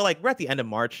away, but like, we're at the end of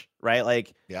March, right?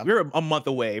 Like, yeah, we're a month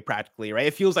away practically, right?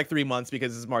 It feels like 3 months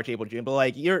because it's March, April, June, but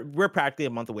like, we're practically a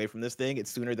month away from this thing.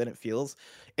 It's sooner than it feels.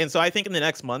 And so I think in the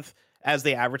next month, as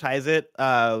they advertise it,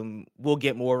 we'll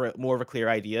get more of a clear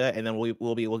idea, and then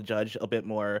we'll be able to judge a bit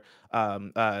more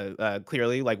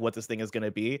clearly, like, what this thing is going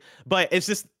to be. But it's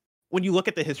just, when you look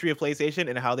at the history of PlayStation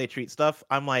and how they treat stuff,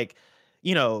 I'm like,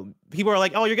 you know, people are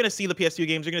like, oh, you're going to see the PS2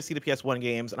 games, you're going to see the PS1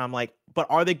 games. And I'm like, but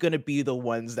are they going to be the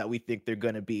ones that we think they're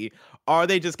going to be? Are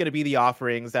they just going to be the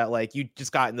offerings that, like, you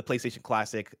just got in the PlayStation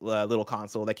Classic little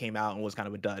console that came out and was kind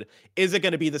of a dud? Is it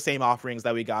going to be the same offerings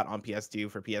that we got on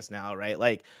PS2 for PS Now, right?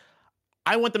 Like,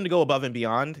 I want them to go above and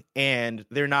beyond, and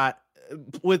they're not.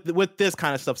 With this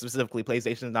kind of stuff specifically,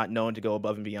 PlayStation is not known to go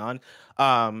above and beyond.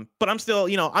 But I'm still,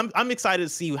 you know, I'm excited to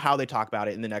see how they talk about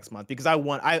it in the next month, because I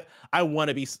want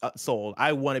to be sold.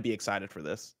 I want to be excited for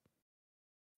this.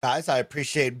 Guys, I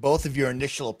appreciate both of your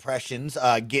initial impressions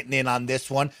getting in on this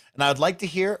one, and I'd like to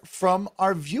hear from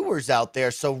our viewers out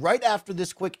there. So right after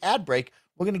this quick ad break,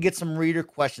 we're going to get some reader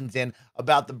questions in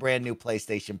about the brand new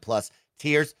PlayStation Plus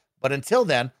tiers. But until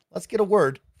then, let's get a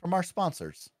word from our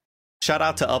sponsors. Shout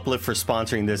out to Uplift for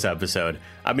sponsoring this episode.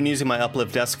 I've been using my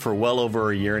Uplift desk for well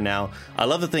over a year now. I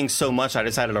love the thing so much I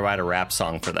decided to write a rap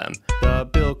song for them. The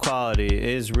build quality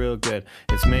is real good.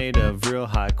 It's made of real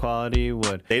high quality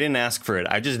wood. They didn't ask for it,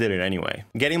 I just did it anyway.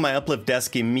 Getting my Uplift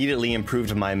desk immediately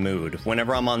improved my mood.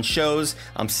 Whenever I'm on shows,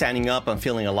 I'm standing up, I'm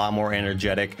feeling a lot more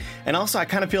energetic. And also, I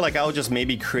kind of feel like I was just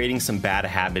maybe creating some bad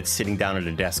habits sitting down at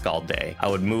a desk all day. I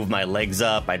would move my legs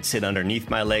up, I'd sit underneath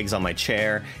my legs on my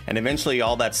chair, and eventually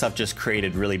all that stuff just just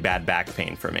created really bad back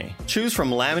pain for me. Choose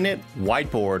from laminate,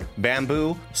 whiteboard,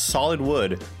 bamboo, solid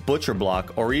wood, butcher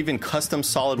block, or even custom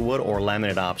solid wood or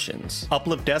laminate options.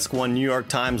 Uplift Desk won New York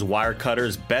Times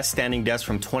Wirecutter's Best Standing Desk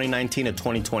from 2019 to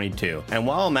 2022. And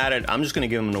while I'm at it, I'm just going to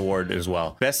give them an award as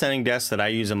well. Best standing desk that I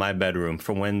use in my bedroom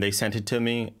from when they sent it to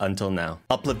me until now.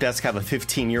 Uplift Desk have a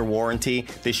 15-year warranty.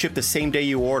 They ship the same day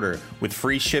you order with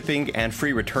free shipping and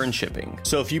free return shipping.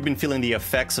 So if you've been feeling the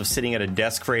effects of sitting at a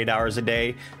desk for 8 hours a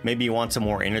day, maybe you want some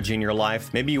more energy in your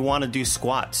life, maybe you want to do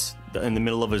squats in the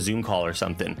middle of a Zoom call or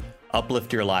something,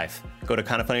 uplift your life. Go to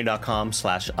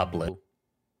kindafunny.com/uplift.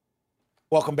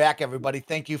 Welcome back, everybody.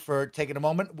 Thank you for taking a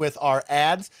moment with our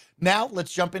ads. Now,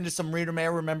 let's jump into some reader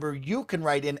mail. Remember, you can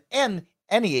write in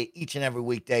each and every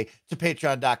weekday to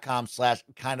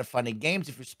patreon.com/kindafunnygames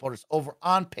if you support us over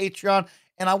on Patreon.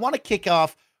 And I want to kick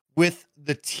off with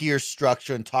the tier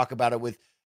structure and talk about it with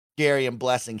Gary and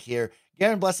Blessing here.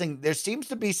 Gary and Blessing, there seems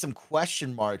to be some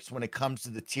question marks when it comes to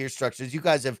the tier structures you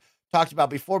guys have talked about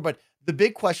before, but the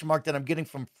big question mark that I'm getting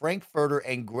from Frankfurter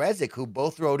and Grezik, who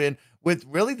both wrote in with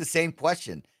really the same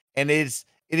question, and it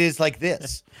is like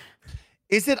this.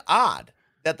 Is it odd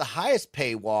that the highest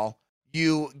paywall,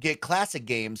 you get classic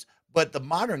games, but the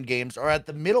modern games are at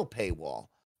the middle paywall?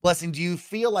 Blessing, do you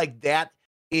feel like that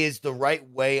is the right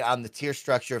way on the tier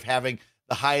structure of having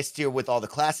the highest tier with all the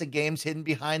classic games hidden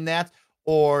behind that?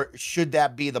 Or should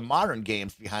that be the modern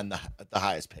games behind the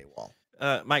highest paywall?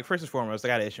 Mike, first and foremost, I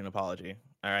got to issue an apology.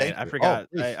 All right, I forgot.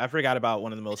 I forgot about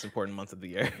one of the most important months of the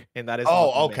year, and that is.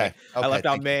 Okay. I left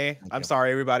out May. I'm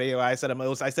sorry, everybody. I said it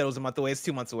was a month away. It's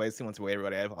 2 months away. It's 2 months away,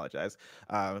 everybody. I apologize.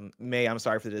 May, I'm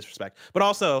sorry for the disrespect, but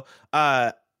also,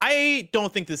 I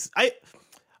don't think this.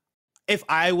 If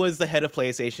I was the head of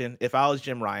PlayStation, if I was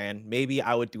Jim Ryan, maybe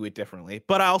I would do it differently.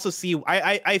 But I also see.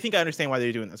 I think I understand why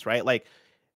they're doing this, right? Like,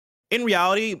 in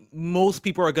reality, most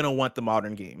people are going to want the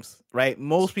modern games, right?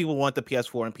 Most people want the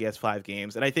PS4 and PS5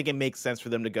 games. And I think it makes sense for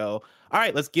them to go, all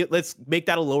right, let's make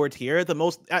that a lower tier.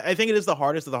 I think it is the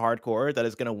hardest of the hardcore that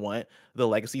is going to want the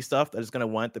legacy stuff, that is going to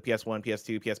want the PS1,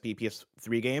 PS2, PSP,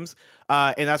 PS3 games.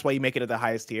 And that's why you make it at the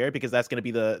highest tier, because that's going to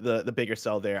be the bigger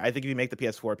sell there. I think if you make the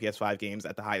PS4, PS5 games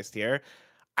at the highest tier,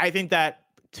 I think that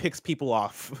ticks people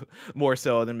off more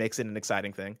so than makes it an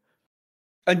exciting thing.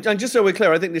 And just so we're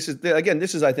clear, I think this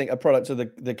is I think a product of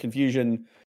the confusion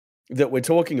that we're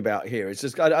talking about here. It's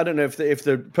just I don't know if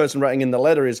the person writing in the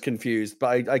letter is confused,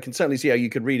 but I can certainly see how you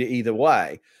could read it either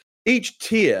way. Each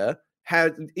tier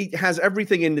has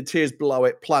everything in the tiers below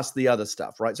it plus the other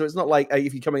stuff, right? So it's not like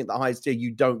if you're coming at the highest tier,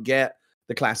 you don't get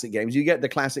the classic games. You get the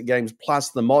classic games plus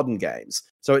the modern games.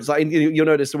 So it's like you'll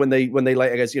notice when they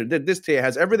later goes, this tier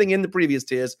has everything in the previous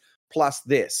tiers plus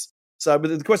this. So,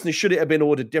 but the question is, should it have been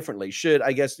ordered differently? Should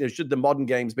the modern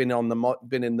games been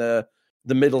in the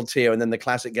middle tier, and then the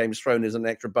classic games thrown as an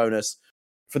extra bonus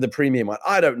for the premium one?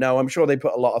 I don't know. I'm sure they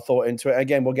put a lot of thought into it.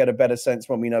 Again, we'll get a better sense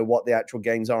when we know what the actual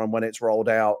games are and when it's rolled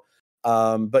out.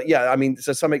 But yeah, I mean,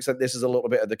 to some extent, this is a little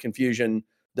bit of the confusion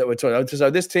that we're talking about. So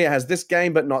this tier has this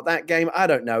game, but not that game. I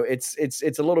don't know. It's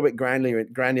a little bit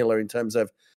granular in terms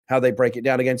of how they break it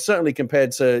down. Again, certainly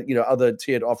compared to other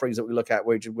tiered offerings that we look at,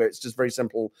 where it's just very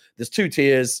simple. There's 2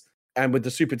 tiers, and with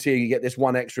the super tier, you get this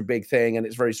one extra big thing, and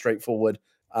it's very straightforward.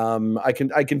 I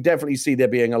can definitely see there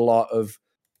being a lot of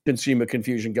consumer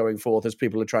confusion going forth as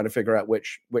people are trying to figure out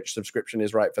which subscription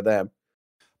is right for them.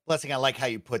 Blessing, I like how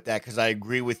you put that, because I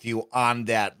agree with you on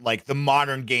that. Like, the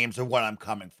modern games are what I'm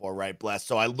coming for, right, Bless?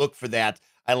 So I look for that.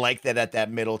 I like that at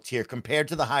that middle tier compared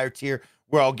to the higher tier,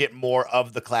 where I'll get more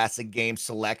of the classic game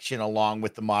selection along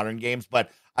with the modern games.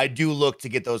 But I do look to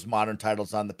get those modern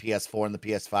titles on the PS4 and the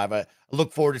PS5. I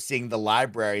look forward to seeing the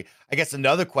library. I guess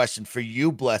another question for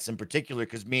you, Bless, in particular,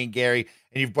 because me and Gary,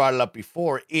 and you've brought it up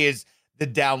before, is the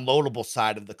downloadable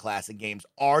side of the classic games.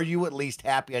 Are you at least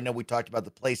happy? I know we talked about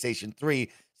the PlayStation 3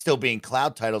 still being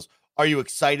cloud titles. Are you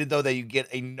excited, though, that you get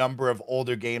a number of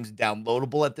older games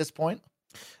downloadable at this point?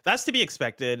 That's to be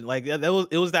expected. Like it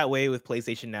was that way with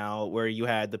PlayStation Now, where you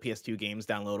had the PS2 games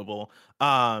downloadable.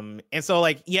 And so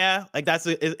like, yeah, like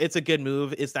it's a good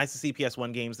move. It's nice to see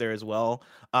PS1 games there as well.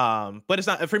 But it's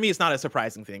not, for me, it's not a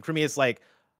surprising thing. For me, it's like,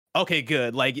 okay,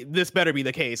 good. Like this better be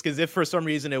the case, because if for some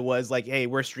reason it was like, hey,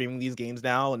 we're streaming these games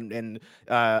now, and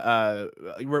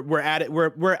we're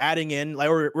adding in, like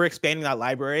we're expanding that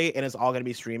library, and it's all going to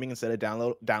be streaming instead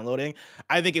of downloading.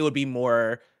 I think it would be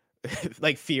more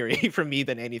like theory for me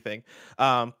than anything.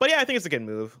 But yeah, I think it's a good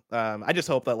move. I just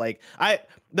hope that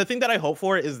the thing that I hope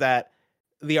for is that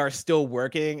they are still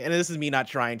working, and this is me not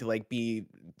trying to like be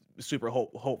super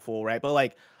hopeful, right? But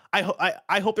like,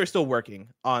 I hope they're still working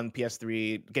on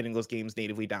PS3, getting those games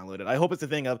natively downloaded. I hope it's a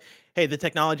thing of, hey, the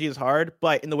technology is hard,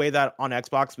 but in the way that on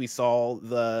Xbox we saw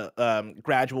the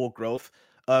gradual growth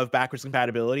of backwards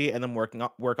compatibility and then work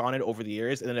on it over the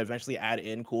years, and then eventually add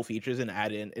in cool features and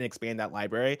add in and expand that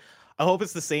library. I hope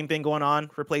it's the same thing going on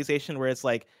for PlayStation, where it's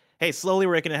like, hey, slowly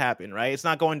we're making it happen, right? It's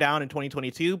not going down in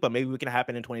 2022, but maybe we can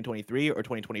happen in 2023 or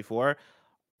 2024.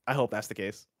 I hope that's the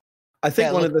case. I think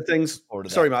Yeah, one look of the things. forward to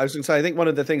Sorry, that. Matt, I was going to say. I think one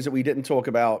of the things that we didn't talk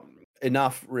about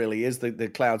enough really is the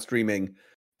cloud streaming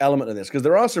element of this, because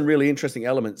there are some really interesting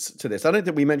elements to this. I don't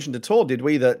think we mentioned at all, did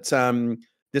we, that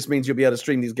this means you'll be able to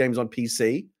stream these games on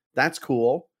PC. That's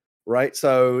cool, right?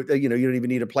 So you know, you don't even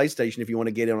need a PlayStation if you want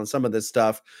to get in on some of this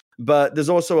stuff. But there's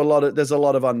also a lot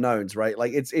of unknowns, right?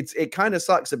 Like it kind of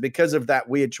sucks that because of that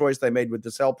weird choice they made with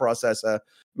the cell processor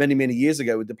many years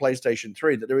ago with the PlayStation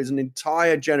 3, that there is an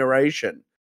entire generation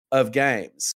of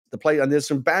games. And there's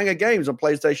some banger games on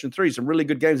PlayStation 3, some really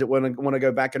good games that want to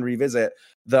go back and revisit,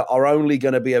 that are only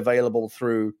going to be available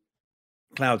through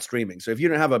cloud streaming. So if you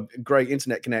don't have a great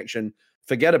internet connection,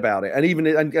 forget about it. And even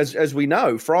as we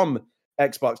know from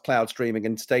Xbox cloud streaming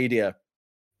and Stadia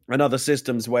and other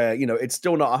systems where, you know, it's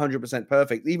still not 100%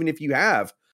 perfect, even if you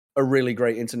have a really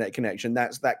great internet connection,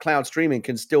 that cloud streaming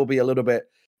can still be a little bit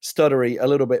stuttery, a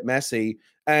little bit messy.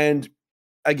 And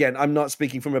again, I'm not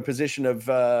speaking from a position of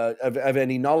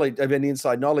any knowledge, of any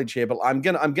inside knowledge here, but I'm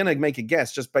gonna make a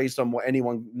guess just based on what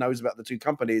anyone knows about the two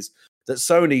companies, that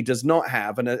Sony does not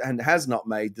have and has not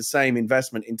made the same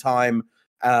investment in time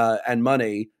and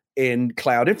money in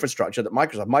cloud infrastructure that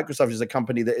Microsoft. Microsoft is a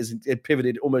company that is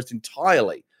pivoted almost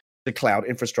entirely to cloud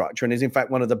infrastructure and is in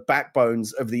fact one of the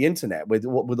backbones of the internet with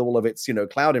all of its, you know,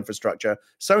 cloud infrastructure.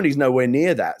 Sony's nowhere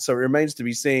near that, so it remains to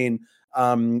be seen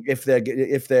if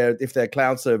their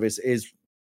cloud service is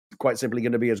quite simply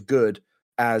going to be as good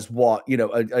as what, you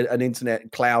know, an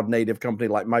internet cloud native company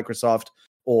like Microsoft,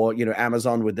 or, you know,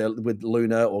 Amazon with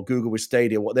Luna, or Google with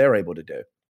Stadia, what they're able to do.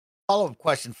 Follow-up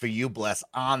question for you, Bless,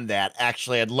 on that.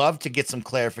 Actually, I'd love to get some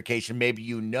clarification. Maybe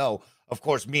you know. Of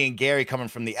course, me and Gary coming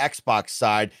from the Xbox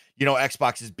side, you know,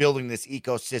 Xbox is building this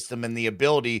ecosystem and the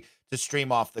ability to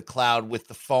stream off the cloud with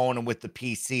the phone and with the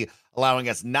PC, allowing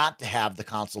us not to have the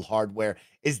console hardware.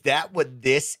 Is that what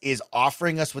this is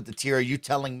offering us with the tier? Are you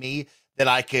telling me that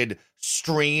I could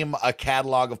stream a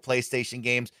catalog of PlayStation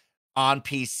games on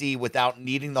PC without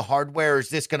needing the hardware? Or is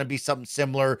this going to be something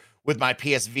similar with my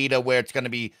PS Vita where it's going to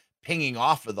be pinging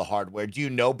off of the hardware? Do you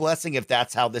know, Blessing, if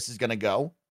that's how this is going to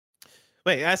go?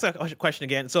 Wait, ask a question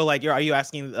again. So, like, are you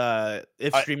asking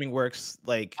if streaming works?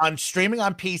 Like, I'm streaming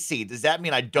on PC. Does that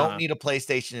mean I don't need a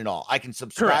PlayStation at all? I can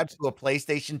subscribe to a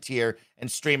PlayStation tier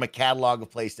and stream a catalog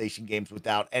of PlayStation games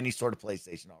without any sort of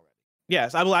PlayStation already.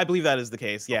 Yes, I believe that is the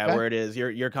case. Yeah, Okay. where it is,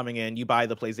 you're coming in, you buy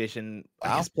the PlayStation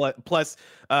Wow. plus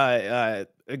a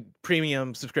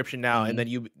premium subscription now, and then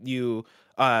you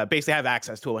basically have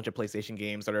access to a bunch of PlayStation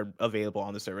games that are available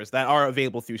on the service that are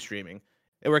available through streaming.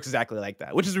 It works exactly like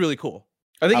that, which is really cool.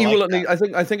 I think I you like will.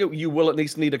 that. I think you will at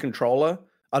least need a controller.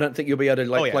 I don't think you'll be able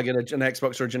to Oh, yeah. plug in an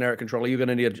Xbox or a generic controller. You're going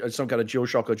to need some kind of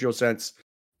DualShock or DualSense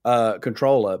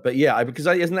controller. But yeah, because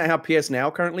isn't that how PS Now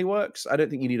currently works? I don't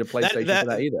think you need a PlayStation for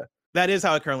that either. That is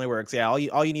how it currently works. Yeah,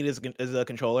 all you need is a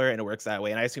controller, and it works that way.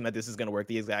 And I assume that this is going to work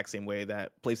the exact same way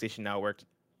that PlayStation Now worked.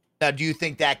 Now, do you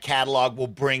think that catalog will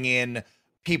bring in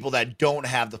people that don't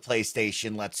have the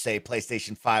PlayStation, let's say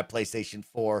PlayStation 5, PlayStation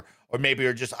 4, or maybe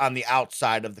are just on the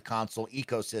outside of the console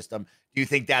ecosystem? Do you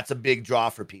think that's a big draw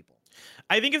for people?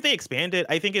 I think if they expand it,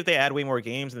 I think if they add way more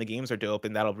games and the games are dope,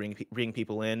 and that'll bring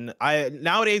people in.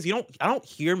 Nowadays I don't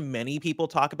hear many people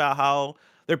talk about how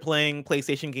they're playing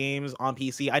PlayStation games on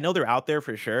PC. I know they're out there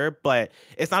for sure, but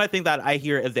it's not a thing that I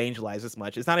hear evangelized as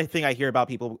much. It's not a thing I hear about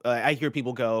people. I hear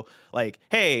people go like,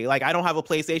 "Hey, like I don't have a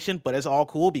PlayStation, but it's all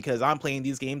cool because I'm playing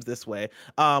these games this way."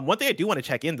 One thing I do want to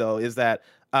check in though is that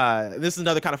this is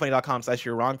another kind of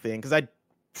funny.com/you're-wrong thing, because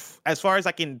as far as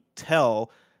I can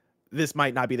tell, this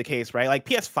might not be the case, right? Like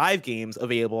PS5 games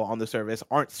available on the service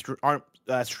aren't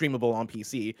streamable on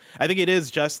PC. I think it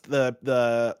is just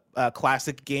the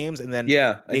classic games, and then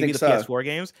maybe the PS4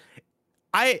 games.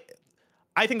 I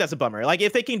think that's a bummer. Like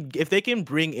if they can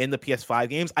bring in the PS5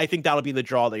 games, I think that'll be the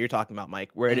draw that you're talking about,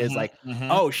 Mike, where it is like,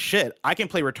 oh shit, I can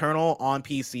play Returnal on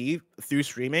PC through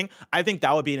streaming. I think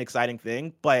that would be an exciting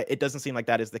thing, but it doesn't seem like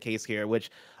that is the case here, which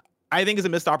I think is a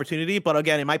missed opportunity. But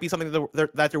again, it might be something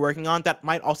that they're working on that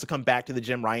might also come back to the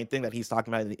Jim Ryan thing that he's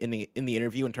talking about in the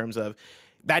interview, in terms of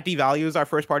that devalues our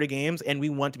first party games, and we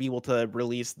want to be able to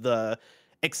release the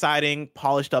exciting,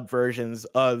 polished up versions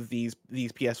of these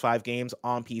PS5 games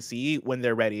on PC when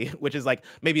they're ready, which is like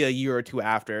maybe a year or two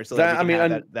after, so that we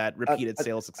can have that repeated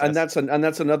sales success. And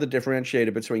that's another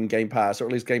differentiator between Game Pass, or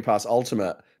at least Game Pass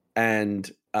Ultimate,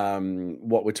 and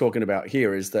what we're talking about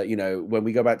here is that, you know, when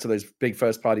we go back to those big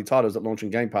first party titles that launch in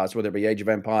Game Pass, whether it be Age of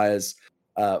Empires,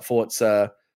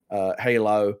 Forza,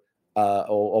 Halo,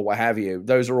 or what have you,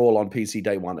 those are all on PC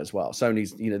day one as well.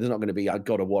 Sony's, you know, there's not going to be a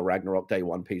God of War Ragnarok day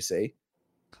one PC.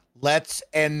 Let's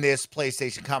end this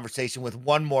PlayStation conversation with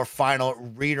one more final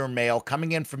reader mail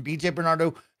coming in from BJ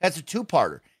Bernardo. That's a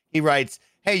two-parter. He writes,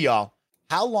 "Hey y'all,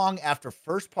 how long after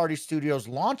first-party studios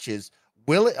launches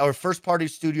will it, or first-party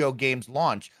studio games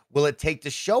launch, will it take to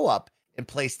show up in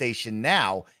PlayStation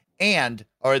Now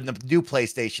or in the new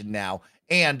PlayStation Now?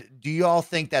 And do you all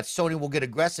think that Sony will get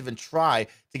aggressive and try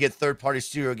to get third-party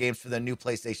studio games for the new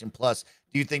PlayStation Plus?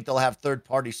 Do you think they'll have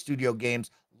third-party studio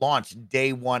games launch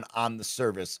day one on the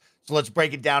service?" So let's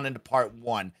break it down into part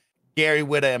one. Gary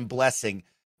Whitta and Blessing,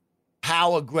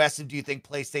 how aggressive do you think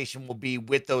PlayStation will be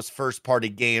with those first-party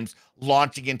games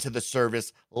launching into the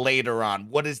service later on?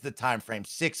 What is the time frame?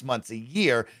 6 months, a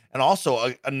year? And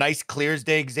also a nice clear as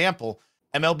day example,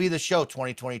 MLB The Show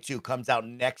 2022 comes out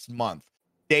next month,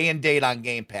 day and date on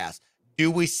Game Pass. Do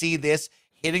we see this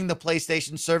hitting the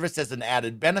PlayStation service as an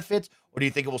added benefit, or do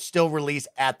you think it will still release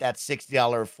at that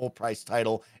 $60 full price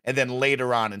title and then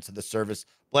later on into the service?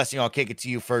 Blessing, I'll kick it to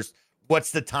you first.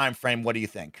 What's the time frame? What do you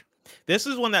think? This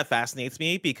is one that fascinates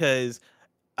me because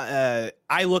I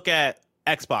look at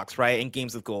Xbox, right, and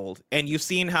Games with Gold, and you've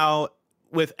seen how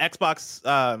with Xbox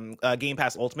Game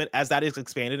Pass Ultimate, as that is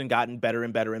expanded and gotten better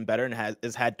and better and better and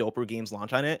has had doper games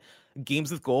launch on it, Games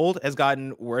with Gold has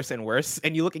gotten worse and worse.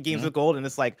 And you look at Games with Gold and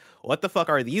it's like, what the fuck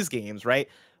are these games, right?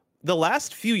 The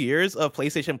last few years of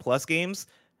PlayStation Plus games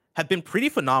have been pretty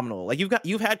phenomenal. Like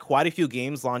you've had quite a few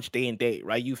games launch day and date,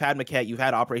 right? You've had Maquette, you've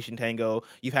had Operation Tango,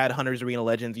 you've had Hunter's Arena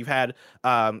Legends, you've had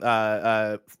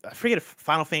I forget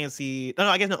Final Fantasy.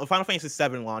 Final Fantasy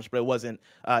 7 launched, but it wasn't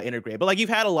integrated. But like you've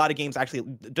had a lot of games actually.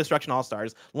 Destruction All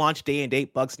Stars launch day and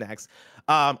date. Bugsnax.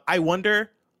 I wonder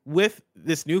with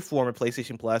this new form of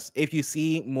PlayStation Plus if you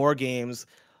see more games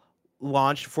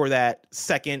launch for that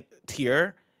second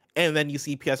tier, and then you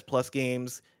see PS Plus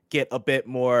games get a bit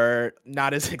more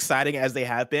not as exciting as they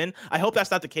have been. I hope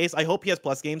that's not the case. I hope PS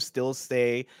Plus games still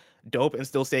stay dope and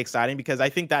still stay exciting, because I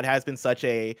think that has been such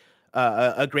a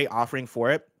great offering for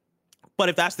it. But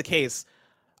if that's the case,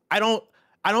 I don't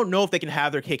know if they can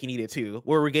have their cake and eat it too,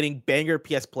 where we're getting banger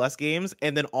PS Plus games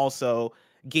and then also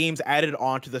games added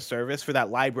onto the service for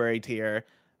that library tier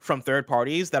from third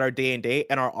parties that are day and date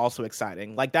and are also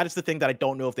exciting. Like that is the thing that I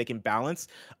don't know if they can balance.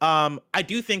 I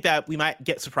do think that we might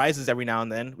get surprises every now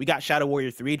and then. We got Shadow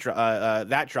Warrior 3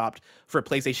 that dropped for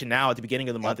PlayStation Now at the beginning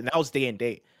of the month, and that was day and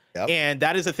date. Yep. And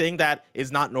that is a thing that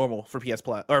is not normal for PS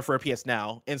Plus or for PS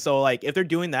Now. And so like if they're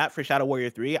doing that for Shadow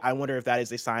Warrior 3, I wonder if that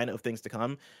is a sign of things to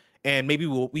come. And maybe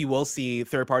we will see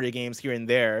third party games here and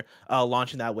there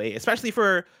launching that way, especially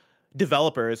for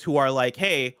developers who are like,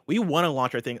 hey, we want to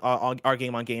launch our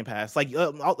game on Game Pass. Like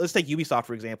let's take Ubisoft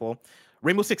for example.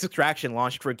 Rainbow Six Extraction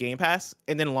launched for Game Pass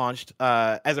and then launched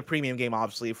as a premium game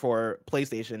obviously for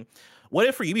PlayStation. What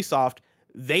if for Ubisoft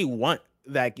they want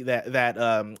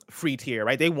that free tier,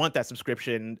 right? They want that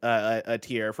subscription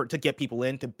tier to get people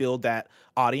in, to build that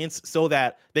audience so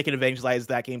that they can evangelize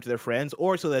that game to their friends,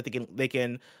 or so that they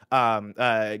can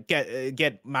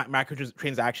get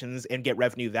microtransactions and get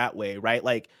revenue that way, right?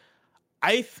 Like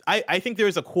I think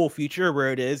there's a cool future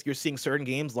where it is you're seeing certain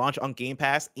games launch on Game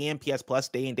Pass and PS Plus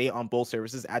day and date on both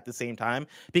services at the same time,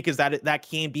 because that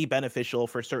can be beneficial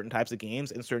for certain types of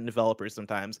games and certain developers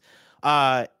sometimes.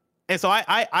 And so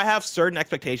I have certain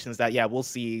expectations that, yeah, we'll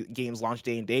see games launch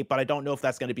day and date, but I don't know if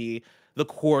that's going to be the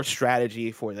core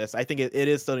strategy for this. I think it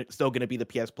is still going to be the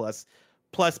PS Plus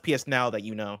PS Now that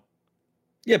you know.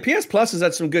 Yeah, PS Plus has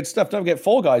had some good stuff. Don't forget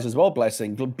Fall Guys as well,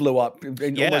 Blessing, blew up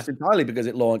almost entirely because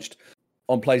it launched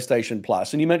on PlayStation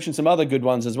Plus. And you mentioned some other good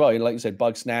ones as well. Like you said,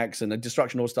 Bugsnax and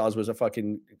Destruction All Stars was a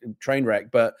fucking train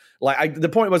wreck. But like the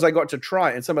point was I got to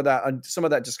try it, and some of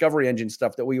that Discovery Engine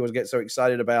stuff that we always get so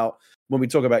excited about when we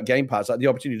talk about Game Pass, like the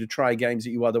opportunity to try games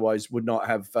that you otherwise would not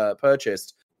have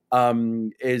purchased,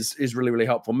 is really, really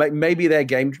helpful. Maybe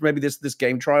this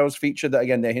game trials feature that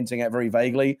again they're hinting at very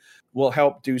vaguely will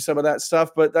help do some of that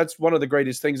stuff. But that's one of the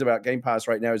greatest things about Game Pass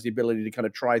right now, is the ability to kind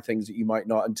of try things that you might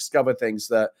not and discover things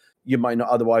that you might not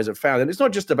otherwise have found. And it's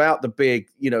not just about the big,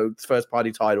 first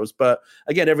party titles, but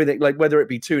again, everything, like whether it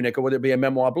be Tunic or whether it be a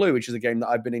Memoir Blue, which is a game that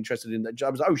I've been interested in. That I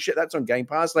was like, oh shit, that's on Game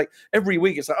Pass. Like every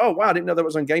week it's like, oh wow, I didn't know that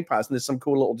was on Game Pass. And there's some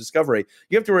cool little discovery.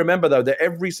 You have to remember though, that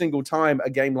every single time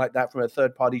a game like that from a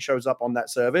third party shows up on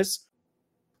that service,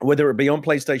 whether it be on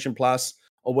PlayStation Plus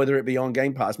or whether it be on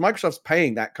Game Pass, Microsoft's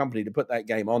paying that company to put that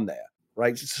game on there,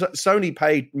 right? Sony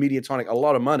paid Mediatonic a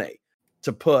lot of money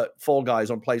to put Fall Guys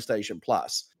on PlayStation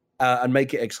Plus. And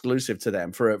make it exclusive to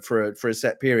them for a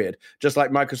set period, just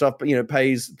like Microsoft,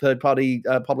 pays third-party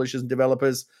publishers and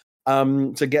developers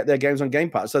to get their games on Game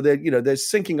Pass. So they're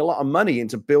sinking a lot of money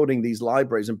into building these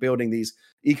libraries and building these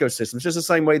ecosystems, just the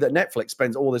same way that Netflix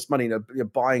spends all this money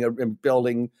buying and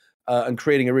building and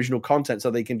creating original content, so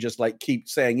they can just like keep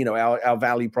saying, our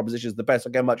value proposition is the best.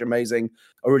 Look how much amazing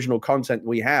original content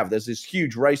we have. There's this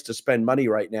huge race to spend money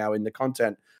right now in the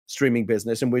content streaming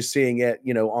business, and we're seeing it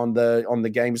on the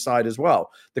game side as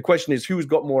well. The question is, who's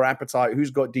got more appetite,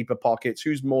 who's got deeper pockets,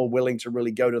 who's more willing to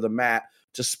really go to the mat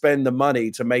to spend the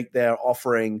money to make their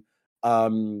offering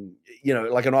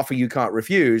like an offer you can't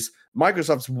refuse.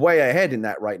 Microsoft's way ahead in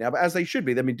that right now, but as they should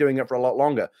be. They've been doing it for a lot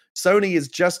longer. Sony is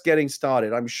just getting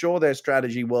started. I'm sure their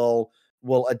strategy will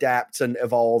adapt and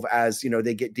evolve as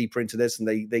they get deeper into this and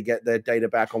they get their data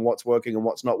back on what's working and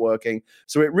what's not working.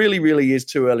 So it really, really is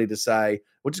too early to say.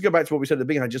 We'll just go back to what we said at the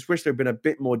beginning. I just wish there had been a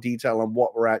bit more detail on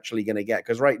what we're actually going to get,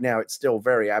 because right now it's still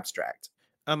very abstract.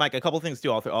 Mike, a couple of things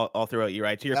too. I'll throw at you,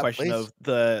 right? To your question please. of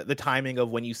the timing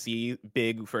of when you see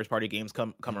big first party games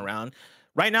come around.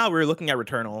 Right now, we're looking at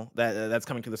Returnal that's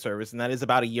coming to the service, and that is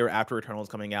about a year after Returnal is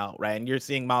coming out, right? And you're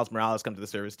seeing Miles Morales come to the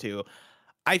service too.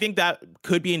 I think that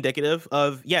could be indicative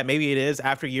of, maybe it is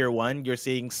after year one, you're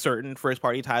seeing certain first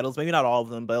party titles, maybe not all of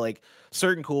them, but like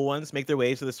certain cool ones make their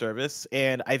way to the service.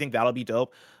 And I think that'll be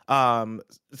dope. So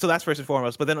that's first and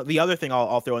foremost. But then the other thing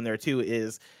I'll throw in there too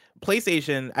is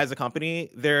PlayStation as a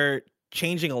company, they're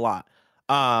changing a lot.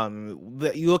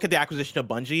 You look at the acquisition of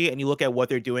Bungie and you look at what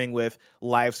they're doing with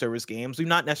live service games. We've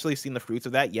not necessarily seen the fruits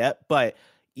of that yet, but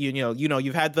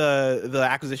you've had the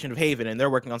acquisition of Haven, and they're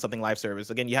working on something live service.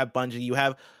 Again, you have Bungie, you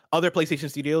have other PlayStation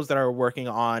studios that are working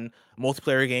on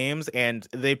multiplayer games, and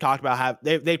they've talked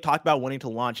about wanting to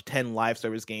launch 10 live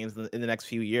service games in the next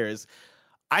few years.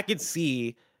 I could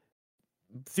see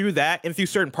through that and through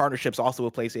certain partnerships also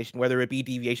with PlayStation, whether it be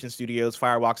Deviation Studios,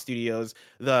 Firewalk Studios,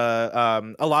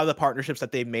 a lot of the partnerships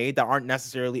that they've made that aren't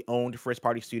necessarily owned first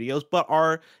party studios, but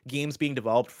are games being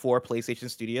developed for PlayStation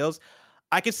studios.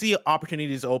 I could see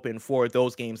opportunities open for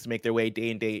those games to make their way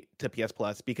day and date to PS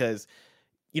Plus, because,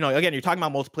 again, you're talking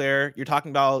about multiplayer, you're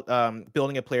talking about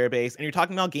building a player base, and you're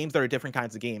talking about games that are different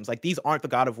kinds of games. Like, these aren't the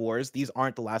God of Wars, these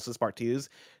aren't the Last of Us Part 2s,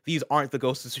 these aren't the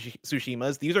Ghost of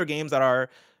Tsushimas. These are games that are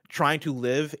trying to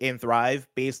live and thrive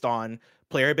based on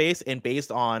player base and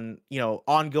based on,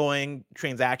 ongoing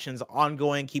transactions,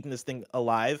 ongoing keeping this thing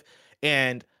alive.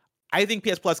 And I think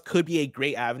PS Plus could be a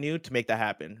great avenue to make that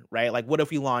happen, right? Like, what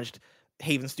if we launched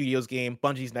Haven Studios game,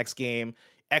 Bungie's next game,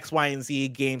 X, Y, and Z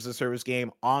games as a service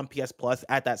game on PS Plus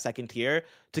at that second tier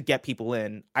to get people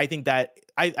in? I think that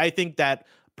I think that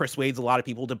persuades a lot of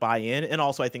people to buy in, and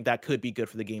also I think that could be good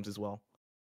for the games as well.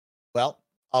 Well,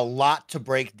 a lot to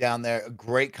break down there. A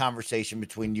great conversation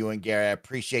between you and Gary. I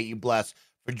appreciate you, Bless,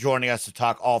 for joining us to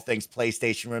talk all things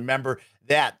PlayStation. Remember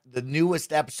that the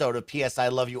newest episode of PS I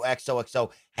Love You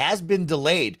XOXO has been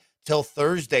delayed till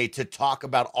Thursday to talk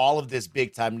about all of this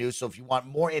big time news. So if you want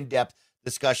more in-depth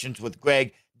discussions with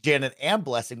Greg, Janet, and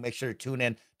Blessing, make sure to tune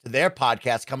in to their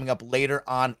podcast coming up later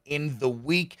on in the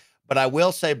week. But I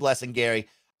will say, Blessing, Gary,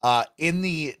 in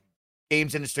the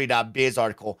gamesindustry.biz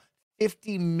article,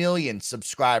 50 million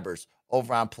subscribers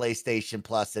over on PlayStation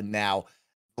Plus, and now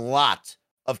a lot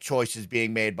of choices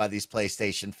being made by these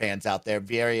PlayStation fans out there.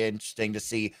 Very interesting to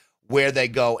see where they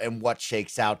go and what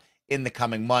shakes out in the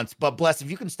coming months. But Bless, if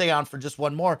you can stay on for just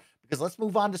one more, because let's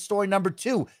move on to story number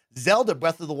 2. Zelda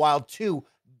Breath of the Wild 2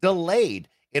 delayed.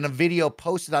 In a video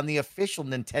posted on the official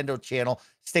Nintendo channel,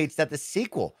 states that the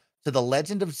sequel to The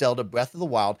Legend of Zelda Breath of the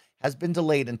Wild has been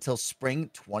delayed until spring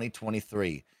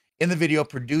 2023. In the video,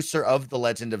 producer of The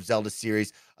Legend of Zelda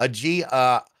series, Aji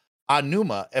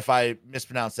Anuma, if I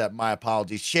mispronounced that, my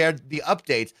apologies, shared the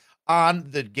updates on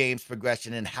the game's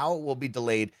progression and how it will be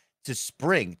delayed to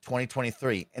spring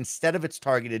 2023 instead of its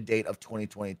targeted date of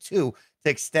 2022 to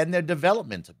extend their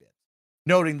development a bit.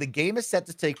 Noting the game is set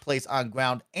to take place on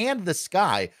ground and the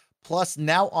sky, plus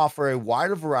now offer a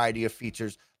wider variety of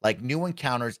features like new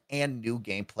encounters and new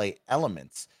gameplay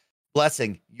elements.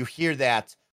 Blessing, you hear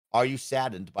that. Are you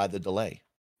saddened by the delay?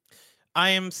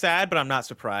 I am sad, but I'm not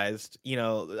surprised.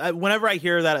 Whenever I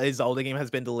hear that a Zelda game has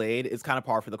been delayed, it's kind of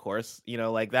par for the course.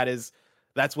 Like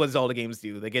that's what Zelda games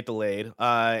do. They get delayed.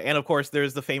 And of course,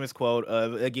 there's the famous quote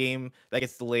of a game that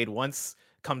gets delayed once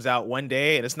comes out one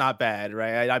day and it's not bad,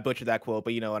 right? I butchered that quote,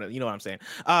 but you know what I'm saying.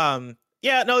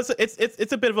 Yeah, no,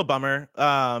 it's a bit of a bummer.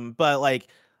 But like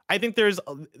I think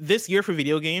this year for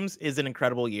video games is an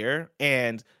incredible year,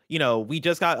 and we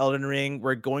just got Elden Ring.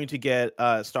 We're going to get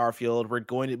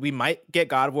Starfield. We might get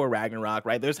God of War Ragnarok,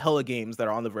 right? There's hella games that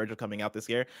are on the verge of coming out this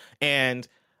year, and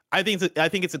I think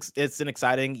it's an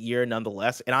exciting year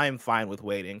nonetheless, and I am fine with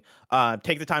waiting.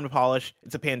 Take the time to polish.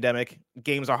 It's a pandemic.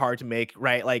 Games are hard to make,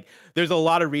 right? Like there's a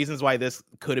lot of reasons why this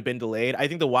could have been delayed. I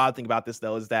think the wild thing about this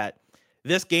though is that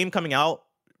this game coming out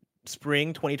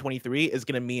spring 2023 is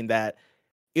going to mean that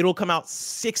it'll come out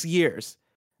 6 years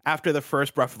after the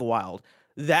first Breath of the Wild.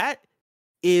 That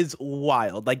is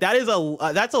wild. Like that's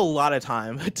a lot of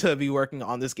time to be working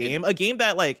on this game. A game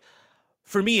that like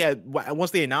for me,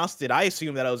 once they announced it, I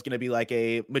assumed that it was going to be like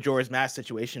a Majora's Mask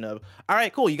situation of, all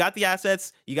right, cool, you got the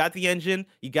assets, you got the engine,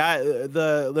 you got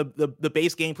the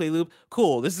base gameplay loop.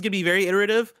 Cool, this is going to be very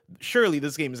iterative. Surely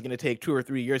this game is going to take 2 or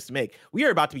 3 years to make. We are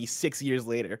about to be 6 years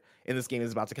later, and this game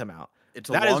is about to come out. It's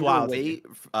a longer wait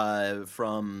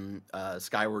from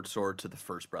Skyward Sword to the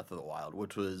first Breath of the Wild,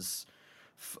 which was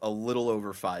a little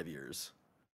over 5 years.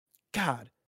 God.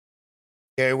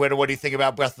 Gary, what do you think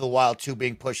about Breath of the Wild 2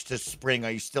 being pushed to spring?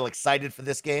 Are you still excited for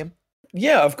this game?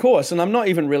 Yeah, of course, and I'm not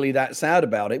even really that sad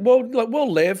about it. Well, like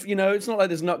we'll live, It's not like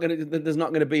there's not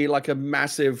gonna be like a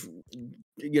massive,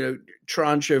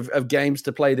 tranche of games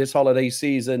to play this holiday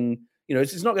season.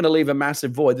 It's not going to leave a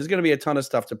massive void. There's going to be a ton of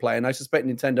stuff to play, and I suspect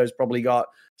Nintendo's probably got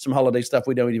some holiday stuff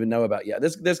we don't even know about yet.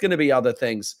 There's going to be other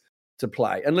things to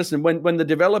play. And listen, when the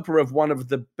developer of one of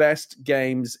the best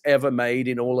games ever made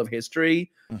in all of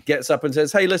history gets up and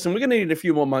says, hey, listen, we're going to need a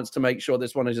few more months to make sure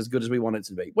this one is as good as we want it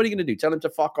to be. What are you going to do? Tell him to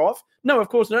fuck off? No, of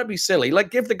course, don't be silly.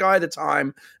 Like, give the guy the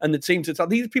time and the team to tell.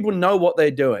 These people know what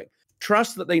they're doing.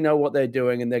 Trust that they know what they're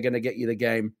doing, and they're going to get you the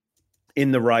game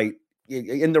in the right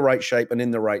shape and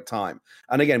in the right time.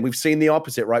 And again, we've seen the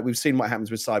opposite, right? We've seen what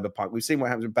happens with Cyberpunk. We've seen what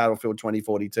happens with Battlefield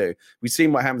 2042. We've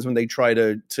seen what happens when they try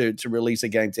to release a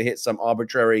game to hit some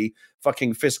arbitrary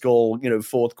fucking fiscal,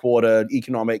 fourth quarter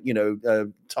economic,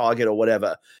 target or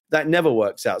whatever. That never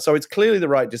works out. So it's clearly the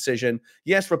right decision.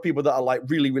 Yes, for people that are like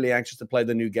really, really anxious to play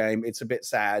the new game, it's a bit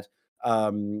sad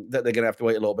that they're going to have to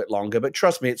wait a little bit longer, but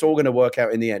trust me, it's all going to work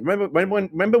out in the end.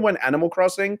 Remember when Animal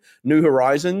Crossing New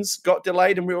Horizons got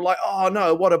delayed and we were like, oh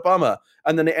no, what a bummer.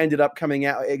 And then it ended up coming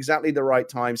out at exactly the right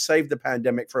time, saved the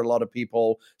pandemic for a lot of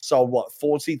people, sold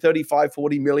 40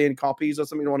 million copies or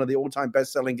something, one of the all-time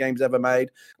best-selling games ever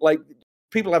made. Like,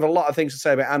 people have a lot of things to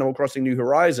say about Animal Crossing New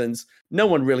Horizons. No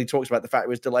one really talks about the fact it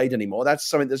was delayed anymore. That's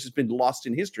something that's just been lost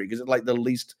in history because it's like the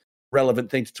least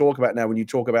relevant thing to talk about now when you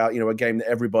talk about, a game that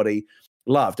everybody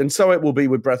loved. And so it will be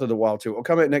with Breath of the Wild 2. It'll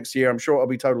come out next year. I'm sure it'll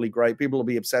be totally great. People will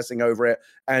be obsessing over it.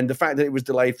 And the fact that it was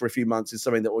delayed for a few months is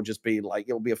something that will just be like,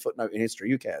 it'll be a footnote in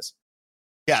history. Who cares?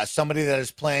 Yeah, somebody that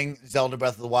is playing Zelda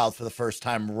Breath of the Wild for the first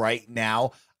time right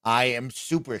now, I am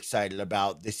super excited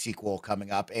about the sequel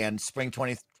coming up. And spring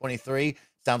 2023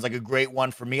 sounds like a great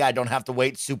one for me. I don't have to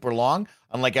wait super long,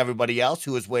 unlike everybody else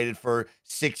who has waited for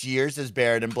 6 years, as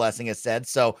Barrett and Blessing has said.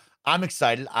 So I'm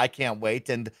excited. I can't wait.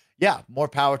 And yeah, more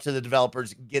power to the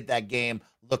developers. Get that game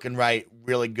looking right,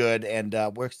 really good. And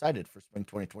we're excited for spring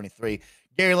 2023.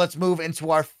 Gary, let's move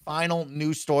into our final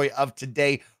news story of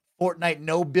today. Fortnite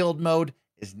no build mode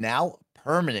is now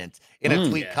permanent. In a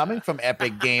tweet coming from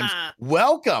Epic Games,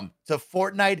 welcome to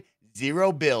Fortnite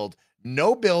Zero Build.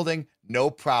 No building,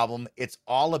 no problem. It's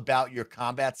all about your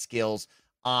combat skills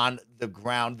on the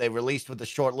ground. They released with a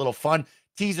short little fun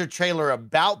teaser trailer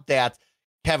about that.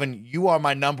 Kevin, you are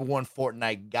my number one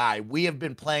Fortnite guy. We have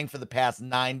been playing for the past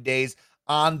 9 days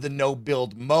on the no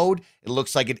build mode. It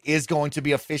looks like it is going to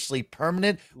be officially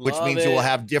permanent, which means you will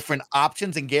have different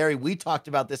options. And Gary, we talked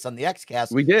about this on the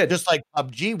XCast. We did. Just like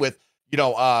PUBG with,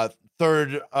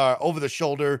 third over the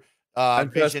shoulder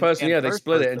and first person. Yeah, they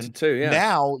split it into two. Yeah.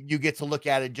 Now you get to look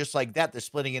at it just like that. They're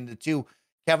splitting into two.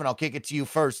 Kevin, I'll kick it to you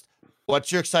first.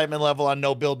 What's your excitement level on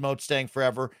no build mode staying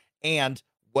forever? And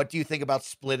what do you think about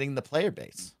splitting the player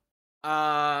base?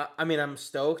 I'm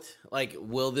stoked. Like,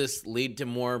 will this lead to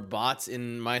more bots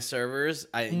in my servers?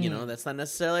 That's not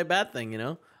necessarily a bad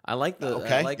thing. I like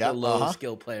the low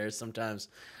skill players sometimes.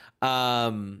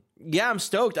 I'm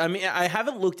stoked. I mean, I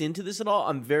haven't looked into this at all.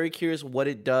 I'm very curious what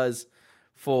it does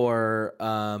for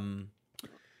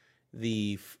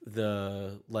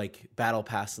like battle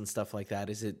pass and stuff like that?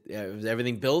 Is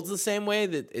everything builds the same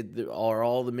way? Are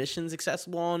all the missions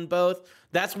accessible on both?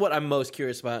 That's what I'm most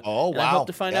curious about. Oh, and wow. I hope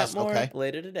to find out more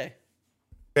later today.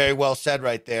 Very well said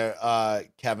right there,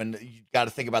 Kevin. You got to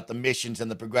think about the missions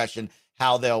and the progression,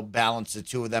 how they'll balance the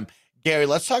two of them. Gary,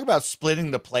 let's talk about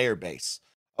splitting the player base.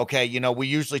 Okay, we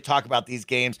usually talk about these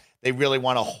games. They really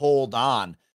want to hold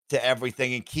on to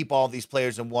everything and keep all these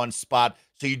players in one spot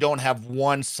so you don't have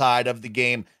one side of the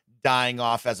game dying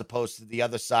off as opposed to the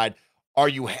other side. Are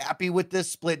you happy with this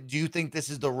split? Do you think this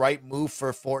is the right move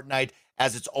for Fortnite,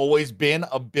 as it's always been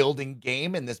a building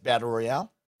game in this Battle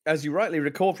Royale? As you rightly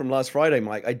recall from last Friday,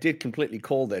 Mike, I did completely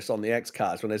call this on the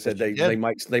XCast when they said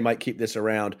they might keep this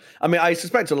around. I mean, I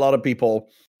suspect a lot of people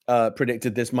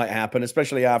predicted this might happen,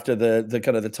 especially after the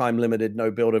kind of the time limited no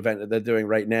build event that they're doing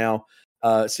right now.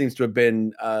 Seems to have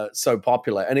been so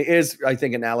popular, and it is, I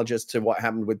think, analogous to what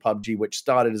happened with PUBG, which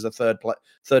started as a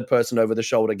third person over the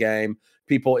shoulder game.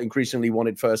 People increasingly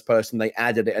wanted first person. They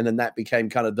added it, and then that became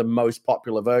kind of the most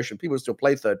popular version. People still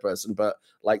play third person, but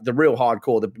like the real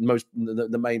hardcore,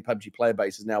 the main PUBG player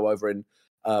base is now over in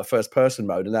first person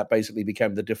mode, and that basically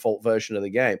became the default version of the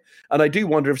game. And I do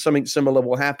wonder if something similar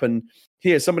will happen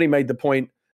here. Somebody made the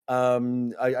point.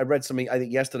 I read something, I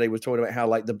think yesterday, was talking about how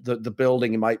like the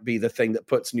building might be the thing that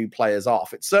puts new players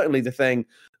off. It's certainly the thing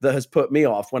that has put me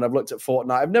off when I've looked at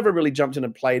Fortnite. I've never really jumped in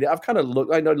and played it. I've kind of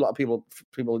looked, I know a lot of people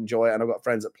enjoy it, and I've got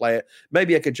friends that play it.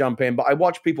 Maybe I could jump in, but I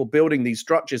watch people building these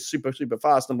structures super, super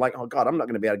fast. I'm like, oh God, I'm not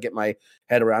going to be able to get my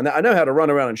head around that. I know how to run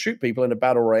around and shoot people in a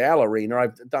battle royale arena.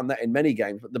 I've done that in many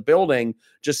games, but the building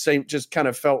just kind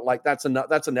of felt like that's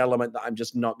an element that I'm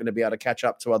just not going to be able to catch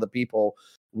up to other people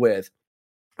with.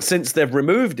 Since they've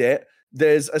removed it,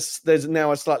 there's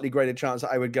now a slightly greater chance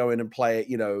that I would go in and play it,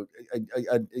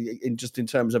 in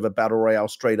terms of a battle royale,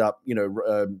 straight up,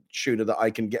 shooter that I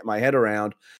can get my head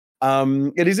around.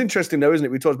 It is interesting though, isn't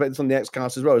it? We talked about this on the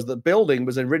XCast as well. Is that building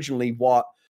was originally what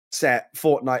set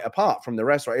Fortnite apart from the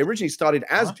rest, right? It originally started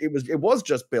as it was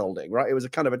just building, right? It was a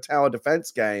kind of a tower defense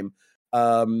game.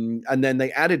 And then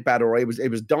they added battle royale.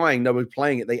 It was dying. No one was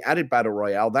playing it. They added battle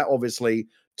royale. That obviously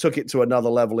took it to another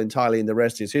level entirely, and the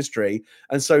rest is history.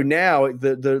 And so now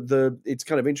it's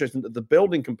kind of interesting that the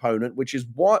building component, which is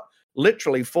what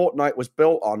literally Fortnite was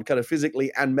built on, kind of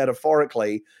physically and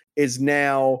metaphorically, is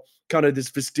now kind of this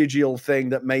vestigial thing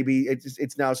that maybe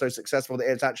it's now so successful that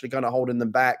it's actually kind of holding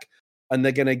them back, and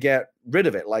they're going to get rid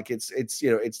of it. Like it's just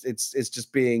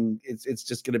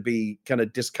going to be kind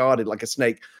of discarded like a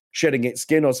snake shedding its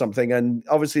skin or something. And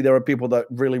obviously there are people that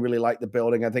really, really like the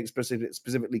building. I think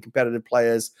specifically competitive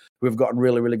players who have gotten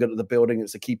really, really good at the building.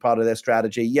 It's a key part of their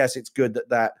strategy. Yes, it's good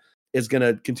that is going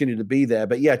to continue to be there.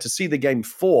 But yeah, to see the game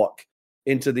fork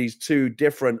into these two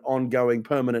different ongoing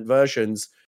permanent versions,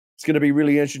 it's going to be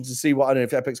really interesting to see what, I don't know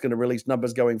if Epic's going to release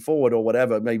numbers going forward or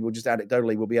whatever. Maybe we'll just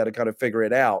anecdotally, we'll be able to kind of figure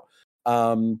it out.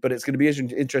 But it's going to be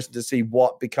interesting to see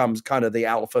what becomes kind of the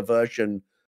alpha version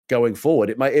going forward.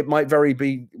 It might very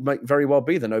well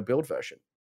be the no build version.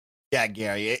 Yeah,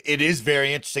 Gary, it is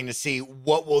very interesting to see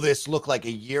what will this look like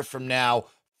a year from now,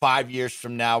 5 years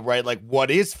from now, right? Like, what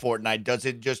is Fortnite? Does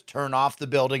it just turn off the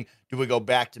building? Do we go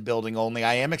back to building only?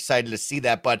 I am excited to see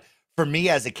that, but for me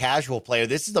as a casual player,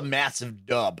 this is a massive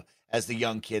dub, as the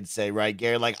young kids say, right,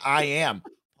 Gary? Like, I am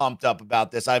pumped up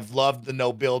about this. I've loved the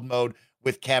no build mode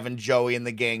with Kevin, Joey, and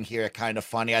the gang here at Kind of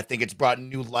Funny. I think it's brought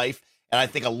new life, and I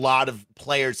think a lot of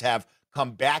players have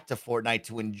come back to Fortnite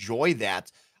to enjoy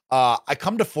that. I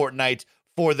come to Fortnite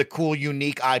for the cool,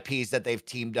 unique IPs that they've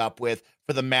teamed up with,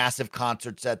 for the massive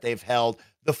concerts that they've held,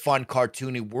 the fun,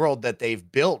 cartoony world that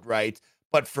they've built, right?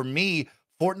 But for me,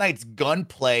 Fortnite's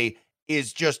gunplay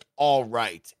is just all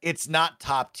right. It's not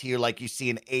top tier like you see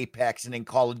in Apex and in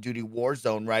Call of Duty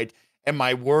Warzone, right? And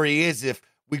my worry is, if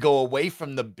we go away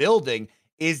from the building,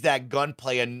 is that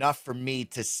gunplay enough for me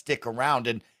to stick around?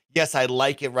 And yes, I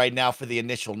like it right now for the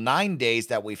initial 9 days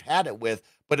that we've had it with,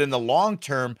 but in the long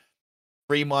term,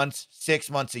 3 months, 6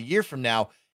 months, a year from now,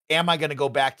 am I going to go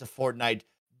back to Fortnite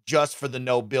just for the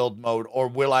no build mode? Or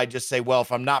will I just say, well,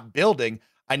 if I'm not building,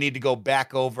 I need to go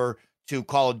back over to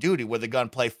Call of Duty where the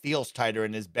gunplay feels tighter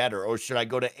and is better? Or should I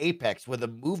go to Apex where the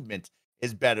movement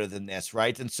is better than this,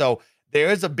 right? And so there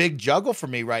is a big juggle for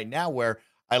me right now where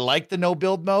I like the no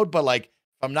build mode, but like,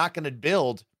 if I'm not going to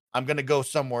build, I'm going to go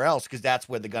somewhere else because that's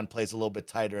where the gunplay is a little bit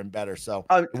tighter and better. So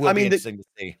it will be interesting to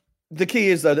see. The key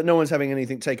is, though, that no one's having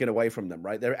anything taken away from them,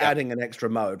 right? They're adding an extra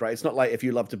mode, right? It's not like if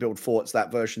you love to build forts,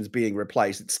 that version's being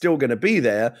replaced. It's still going to be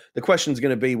there. The question's going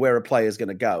to be where a player's going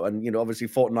to go. And, obviously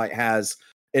Fortnite has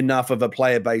enough of a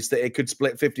player base that it could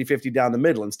split 50-50 down the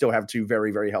middle and still have two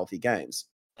very, very healthy games.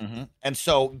 And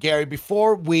so, Gary,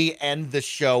 before we end the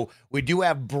show, we do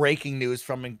have breaking news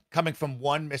coming from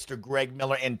one Mr. Greg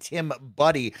Miller and Tim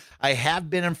Buddy. I have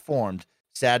been informed,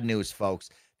 sad news, folks,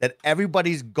 that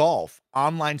Everybody's Golf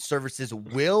online services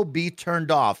will be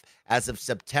turned off as of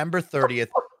September 30th,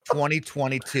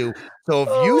 2022. So if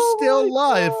you still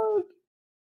love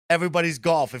Everybody's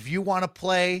Golf, if you want to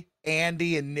play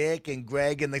Andy and Nick and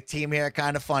Greg and the team here,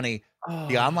 Kind of Funny,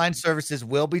 the online services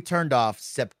will be turned off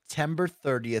September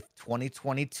 30th,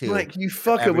 2022. Mike, you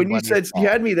fucker. When you said, you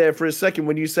had me there for a second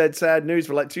when you said sad news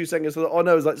for like 2 seconds. I thought, oh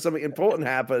no, it's like something important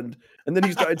happened. And then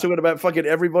you started talking about fucking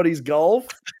Everybody's Golf.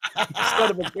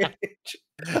 Son of a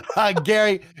bitch.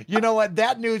 Gary, you know what?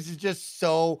 That news is just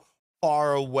so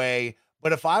far away.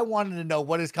 But if I wanted to know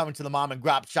what is coming to the mom and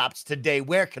grop shops today,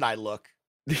 where can I look?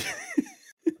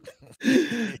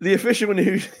 The official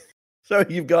news. Sorry,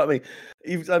 you've got me.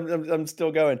 I'm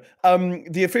still going.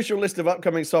 The official list of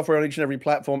upcoming software on each and every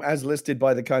platform, as listed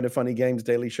by the Kind of Funny Games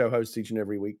Daily Show hosts each and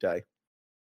every weekday.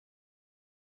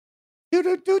 No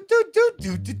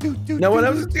one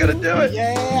else is gonna do it.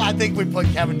 Yeah, I think we put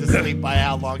Kevin to sleep by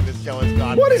how long this show has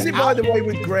gone. What is it, by the way,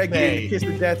 with Greg being kiss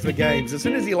of death for games? As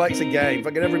soon as he likes a game,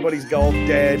 fucking Everybody's Golf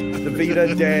dead, the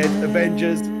Vita dead,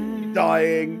 Avengers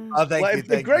dying. Oh, thank you.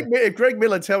 If Greg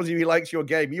Miller tells you he likes your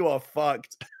game, you are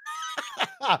fucked.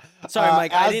 Sorry,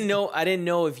 Mike. I didn't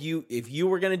know if you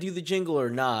were gonna do the jingle or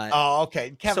not. Oh,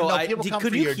 okay. Kevin, so people come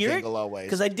could for you your hear jingle always.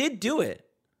 Because I did do it.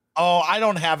 Oh, I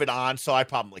don't have it on, so I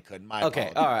probably couldn't. My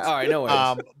okay. apologies. All right. No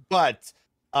worries. But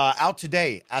out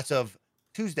today, as of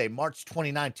Tuesday, March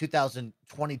 29,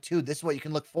 2022, this is what you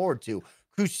can look forward to.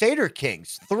 Crusader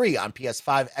Kings 3 on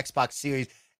PS5, Xbox Series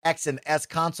X and S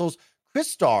consoles,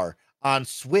 Crystar on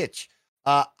Switch,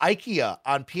 IKEA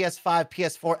on PS5,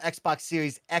 PS4, Xbox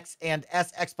Series X and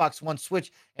S, Xbox One,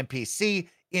 Switch, and PC,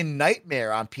 In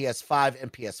Nightmare on PS5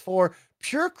 and PS4,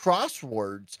 Pure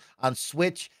Crosswords on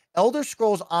Switch, Elder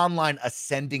Scrolls Online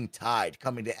Ascending Tide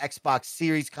coming to Xbox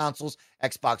Series consoles,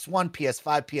 Xbox One,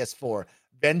 PS5, PS4,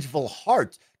 Vengeful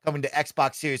Heart coming to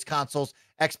Xbox Series consoles,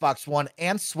 Xbox One,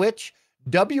 and Switch,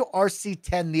 WRC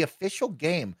 10, the official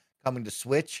game, coming to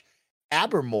Switch,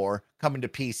 Abermore coming to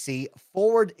PC,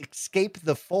 Forward Escape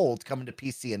the Fold coming to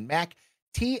PC and Mac,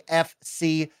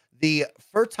 TFC, the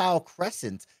Fertile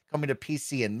Crescent coming to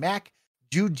PC and Mac,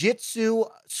 Jitsu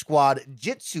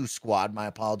Squad, my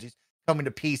apologies, coming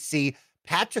to PC,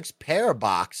 Patrick's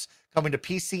Parabox coming to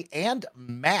PC and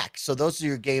Mac. So those are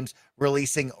your games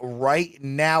releasing right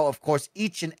now. Of course,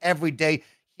 each and every day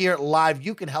here live,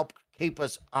 you can help keep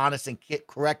us honest and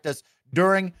correct us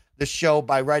during the show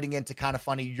by writing into Kind of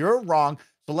Funny. You're wrong.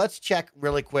 So let's check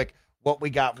really quick what we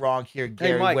got wrong here,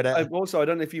 Gary. Hey, Mike, also, I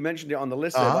don't know if you mentioned it on the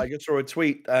list, but I just saw a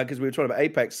tweet because we were talking about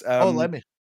Apex. Let me.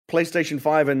 PlayStation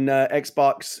 5 and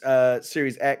Xbox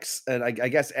Series X, and I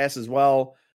guess S as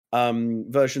well,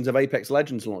 versions of Apex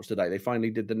Legends launched today. They finally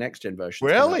did the next-gen version.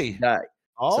 Really? Today.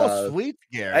 Oh, sweet,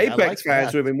 Gary. Apex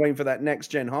fans who have been waiting for that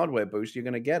next-gen hardware boost, you're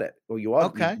going to get it. Well, you are.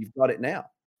 Okay. You've got it now.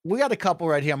 We got a couple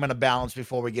right here I'm going to balance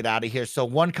before we get out of here. So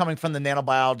one coming from the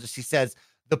nanobiologist, he says,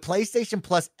 the PlayStation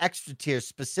Plus extra tier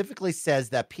specifically says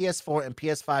that PS4 and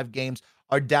PS5 games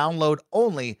are download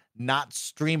only, not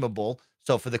streamable.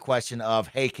 So for the question of,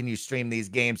 hey, can you stream these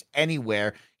games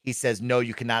anywhere? He says, no,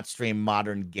 you cannot stream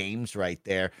modern games right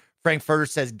there. Frankfurter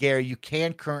says, Gary, you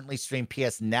can currently stream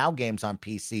PS Now games on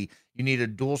PC. You need a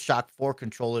DualShock 4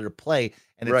 controller to play,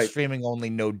 and it's streaming only,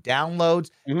 no downloads.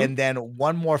 And then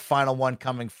one more final one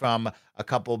coming from a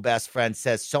couple of best friends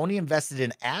says, Sony invested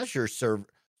in Azure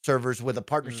servers with a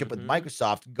partnership with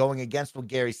Microsoft, going against what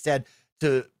Gary said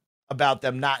about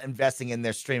them not investing in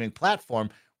their streaming platform.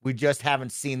 We just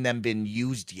haven't seen them been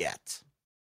used yet.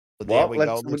 So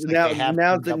well,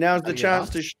 now's the chance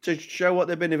to show what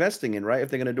they've been investing in, right? If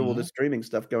they're going to do all this streaming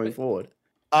stuff going forward.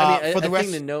 For the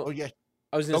rest,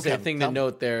 I was going to say a thing to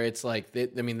note there. It's like they're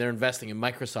investing in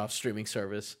Microsoft's streaming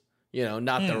service,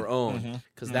 not their own,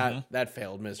 because that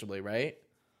failed miserably, right?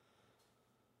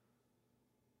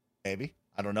 Maybe.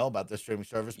 I don't know about the streaming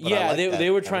service. But yeah,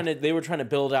 they were trying to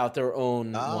build out their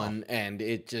own one, and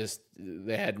they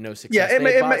had no success. Yeah,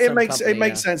 it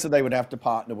makes sense that they would have to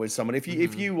partner with someone. If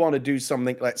you want to do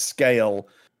something like scale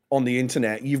on the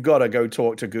internet, you've got to go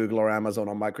talk to Google or Amazon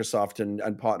or Microsoft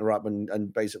and partner up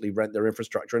and basically rent their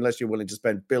infrastructure, unless you're willing to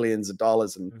spend billions of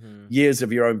dollars and years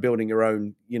of your own building your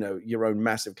own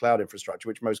massive cloud infrastructure,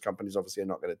 which most companies obviously are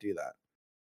not going to do that.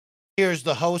 Here's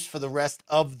the host for the rest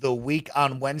of the week.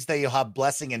 On Wednesday, you'll have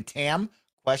Blessing and Tam, ?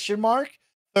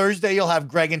 Thursday, you'll have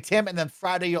Greg and Tim. And then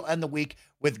Friday, you'll end the week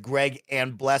with Greg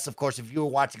and Bless. Of course, if you're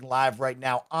watching live right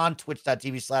now on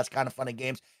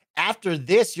twitch.tv/kindoffunnygames, after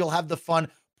this, you'll have the fun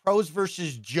Pros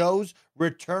versus Joes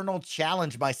Returnal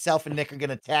Challenge. Myself and Nick are going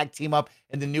to tag team up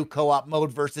in the new co-op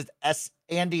mode versus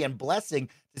Andy and Blessing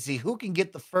to see who can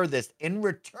get the furthest in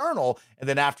Returnal. And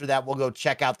then after that, we'll go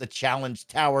check out the Challenge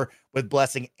Tower with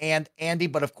Blessing and Andy.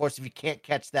 But of course, if you can't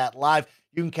catch that live,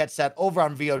 you can catch that over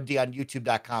on VOD on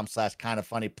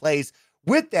youtube.com/kindoffunnyplays.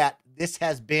 With that, this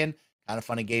has been Kind of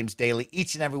Funny Games Daily,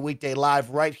 each and every weekday live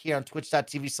right here on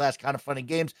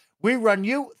twitch.tv/kindoffunnygames. We run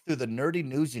you through the nerdy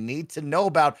news you need to know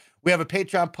about. We have a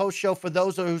Patreon post show for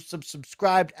those who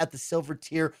subscribed at the silver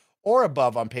tier or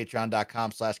above on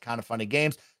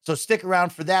patreon.com/kindoffunnygames. So stick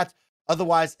around for that.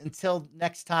 Otherwise, until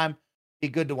next time, be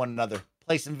good to one another,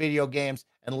 play some video games,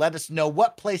 and let us know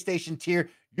what PlayStation tier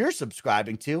you're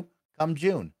subscribing to come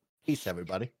June. Peace,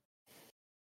 everybody.